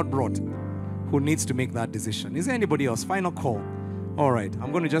someone the Lord brought who needs to make that decision. Is there anybody else? Final call. All right.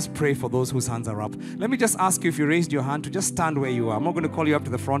 I'm going to just pray for those whose hands are up. Let me just ask you, if you raised your hand, to just stand where you are. I'm not going to call you up to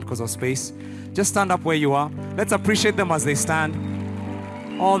the front because of space. Just stand up where you are. Let's appreciate them as they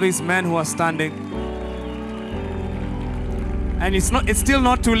stand. All these men who are standing. And it's still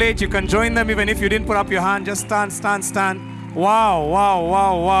not too late. You can join them even if you didn't put up your hand. Just stand, stand, stand. Wow, wow,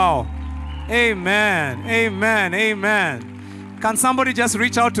 wow, wow. Amen, amen, amen. Can somebody just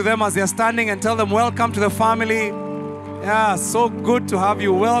reach out to them as they're standing and tell them, welcome to the family. Yeah, so good to have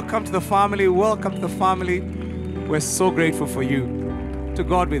you. Welcome to the family. Welcome to the family. We're so grateful for you. To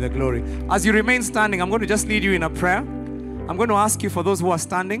God be the glory. As you remain standing, I'm going to just lead you in a prayer. I'm going to ask you, for those who are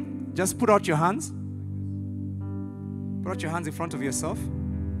standing, just put out your hands. Put out your hands in front of yourself.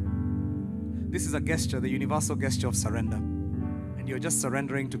 This is a gesture, the universal gesture of surrender. And you're just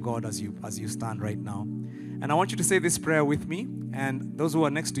surrendering to God as you stand right now. And I want you to say this prayer with me. And those who are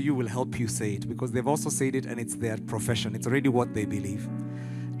next to you will help you say it, because they've also said it and it's their profession. It's already what they believe.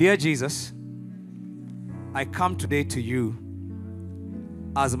 Dear Jesus, I come today to you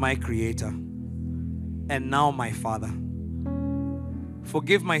as my Creator and now my Father.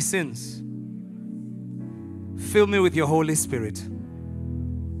 Forgive my sins. Fill me with your Holy Spirit.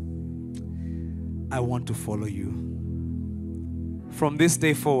 I want to follow you. From this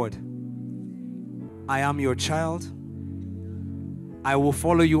day forward, I am your child. I will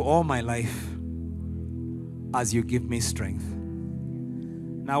follow you all my life as you give me strength.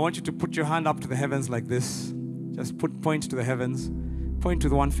 Now I want you to put your hand up to the heavens like this. Just point to the heavens. Point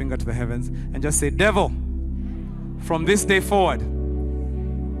with one finger to the heavens and just say, devil, from this day forward,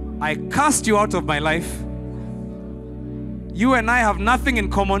 I cast you out of my life. You and I have nothing in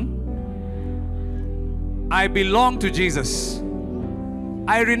common. I belong to Jesus.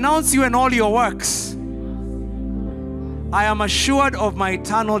 I renounce you and all your works. I am assured of my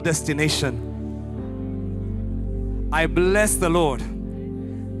eternal destination. I bless the Lord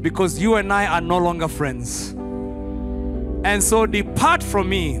because you and I are no longer friends. And so depart from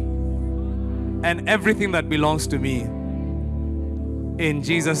me and everything that belongs to me. In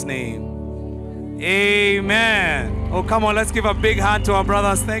Jesus' name, amen. Oh, come on, let's give a big hand to our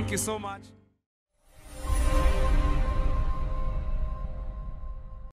brothers. Thank you so much.